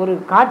ஒரு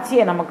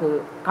காட்சியை நமக்கு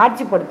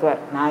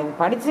காட்சிப்படுத்துவார். நான் இது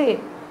படித்து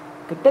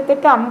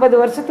கிட்டத்தட்ட 50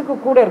 வருஷத்துக்கு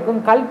கூட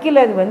இருக்கும்.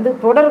 கல்கியில் அது வந்து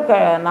தொடர்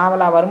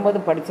நாவலாக வரும்போது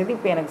படித்தது.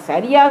 இப்போ எனக்கு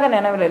சரியாக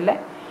நினைவில் இல்லை,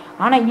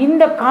 ஆனால்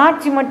இந்த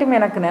காட்சி மட்டும்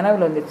எனக்கு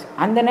நினைவில் வந்துச்சு.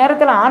 அந்த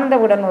நேரத்தில் ஆனந்த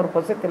விடன் ஒரு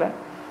புத்தகத்தில்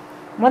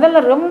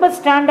முதல்ல ரொம்ப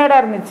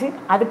ஸ்டாண்டர்டாக இருந்துச்சு.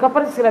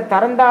 அதுக்கப்புறம் சில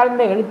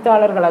தரந்தாழ்ந்த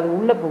எழுத்தாளர்கள் அது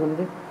உள்ளே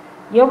புகுந்து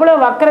எவ்வளோ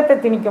வக்கரத்தை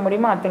திணிக்க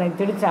முடியுமோ அத்தனை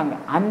திணிச்சாங்க.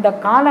 அந்த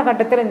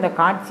காலகட்டத்தில் இந்த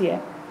காட்சியை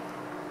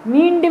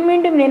மீண்டும்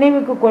மீண்டும்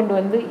நினைவுக்கு கொண்டு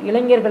வந்து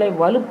இளைஞர்களை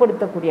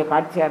வலுப்படுத்தக்கூடிய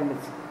காட்சியாக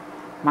இருந்துச்சு.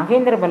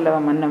 மகேந்திர பல்லவ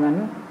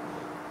மன்னவன்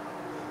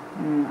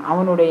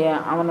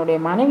அவனுடைய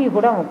மனைவி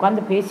கூட அவன்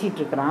உட்காந்து பேசிகிட்டு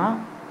இருக்கிறான்.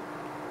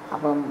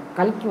 அப்போ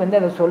கல்கி வந்து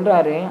அதை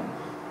சொல்கிறாரு,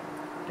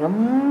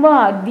 ரொம்ப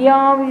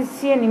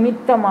அத்தியாவசிய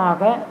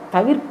நிமித்தமாக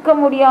தவிர்க்க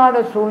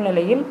முடியாத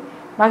சூழ்நிலையில்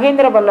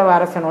மகேந்திர பல்லவ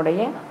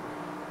அரசனுடைய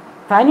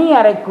தனி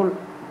அறைக்குள்,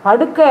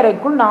 படுக்கை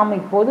அறைக்குள் நாம்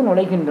இப்போது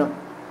நுழைகின்றோம்.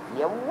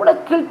 எவ்வளோ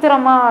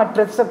கீழ்த்தரமாக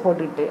ட்ரெஸ்ஸை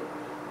போட்டுக்கிட்டு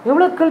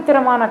எவ்வளோ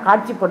கீழ்த்தரமான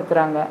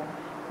காட்சிப்படுத்துகிறாங்க.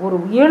 ஒரு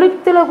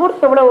எழுத்தில் கூட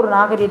எவ்வளோ ஒரு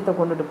நாகரீகத்தை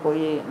கொண்டுட்டு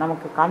போய்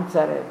நமக்கு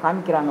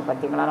காமிக்கிறாங்க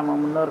பார்த்தீங்களா நம்ம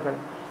முன்னோர்கள்.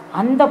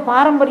 அந்த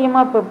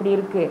பாரம்பரியமாக இப்போ இப்படி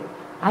இருக்குது.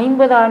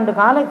 50 ஆண்டு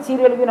கால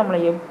சீரியலுக்கு நம்மளை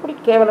எப்படி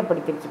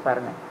கேவலப்படுத்திடுச்சு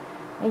பாருங்கள்.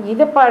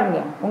 இதை பாருங்க,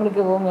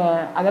 உங்களுக்கு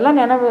அதெல்லாம்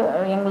நினைவு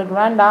எங்களுக்கு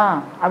வேண்டாம்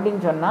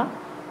அப்படின்னு சொன்னால்,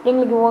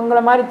 எங்களுக்கு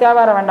உங்களை மாதிரி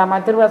தேவாரம் வேண்டாமா,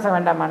 திருவாசம்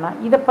வேண்டாமான்னா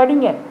இதை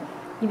படிங்க.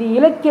 இது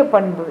இலக்கிய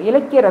பண்பு,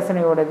 இலக்கிய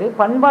ரசனையோடது,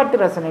 பண்பாட்டு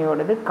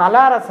ரசனையோடது,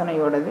 கலா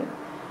ரசனையோடது.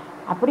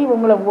 அப்படி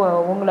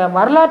உங்களை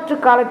வரலாற்று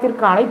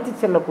காலத்திற்கு அழைத்து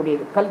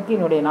செல்லக்கூடியது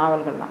கல்கியினுடைய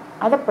நாவல்கள்லாம்.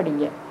 அதை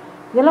படிங்க.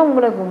 இதெல்லாம்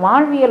உங்களுக்கு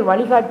வாழ்வியல்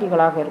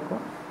வழிகாட்டிகளாக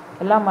இருக்கும்.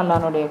 எல்லாம்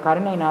அல்லாஹ்வுடைய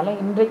கருணையினால்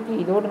இன்றைக்கு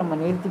இதோடு நம்ம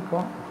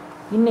நிறுத்திக்குவோம்.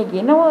 இன்றைக்கி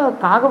என்னவோ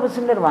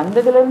காகபசுண்டர்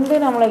வந்ததுலேருந்து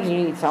நம்மளை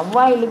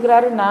செவ்வாய்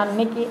இழுக்கிறாரு. நான்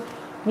இன்றைக்கி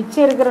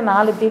மிச்சம் இருக்கிற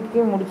 4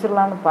 தீர்க்கையும்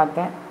முடிச்சிடலான்னு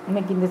பார்த்தேன்.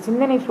 இன்றைக்கி இந்த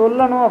சிந்தனை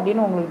சொல்லணும்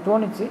அப்படின்னு உங்களுக்கு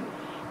தோணுச்சு.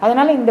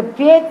 அதனால் இந்த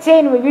பேச்சே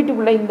நம்ம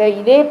வீட்டுக்குள்ளே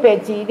இதே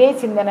பேச்சு இதே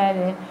சிந்தனை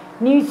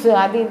நியூஸு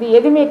அது இது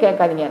எதுவுமே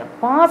கேட்காதீங்க.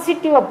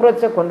 பாசிட்டிவ்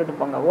அப்ரோச்சை கொண்டுட்டு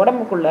போங்க.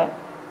 உடம்புக்குள்ளே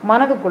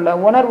மனதுக்குள்ளே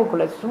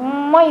உணர்வுக்குள்ளே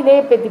சும்மா இதே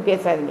பற்றி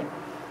பேசாதீங்க.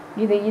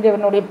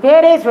 இதனுடைய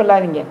பேரே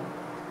சொல்லாதீங்க.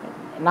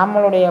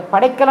 நம்மளுடைய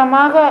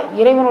படைக்கலமாக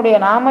இறைவனுடைய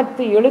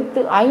நாமத்து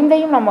எழுத்து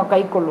 5ஐயும் நம்ம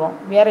கை கொள்வோம்.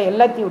 வேறு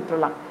எல்லாத்தையும்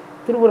விட்டுடலாம்.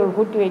 திருவுருள்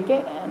கூட்டி வைக்க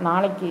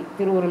நாளைக்கு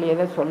திருவுருள்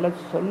எதை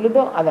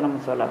சொல்லுதோ அதை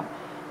நம்ம சொல்லலாம்.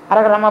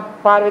 ஹரஹர நம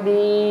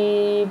பார்வதி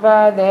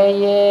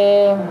பதையே.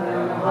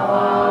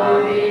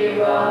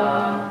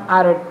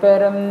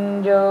 அருட்பெரும்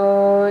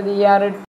ஜோதி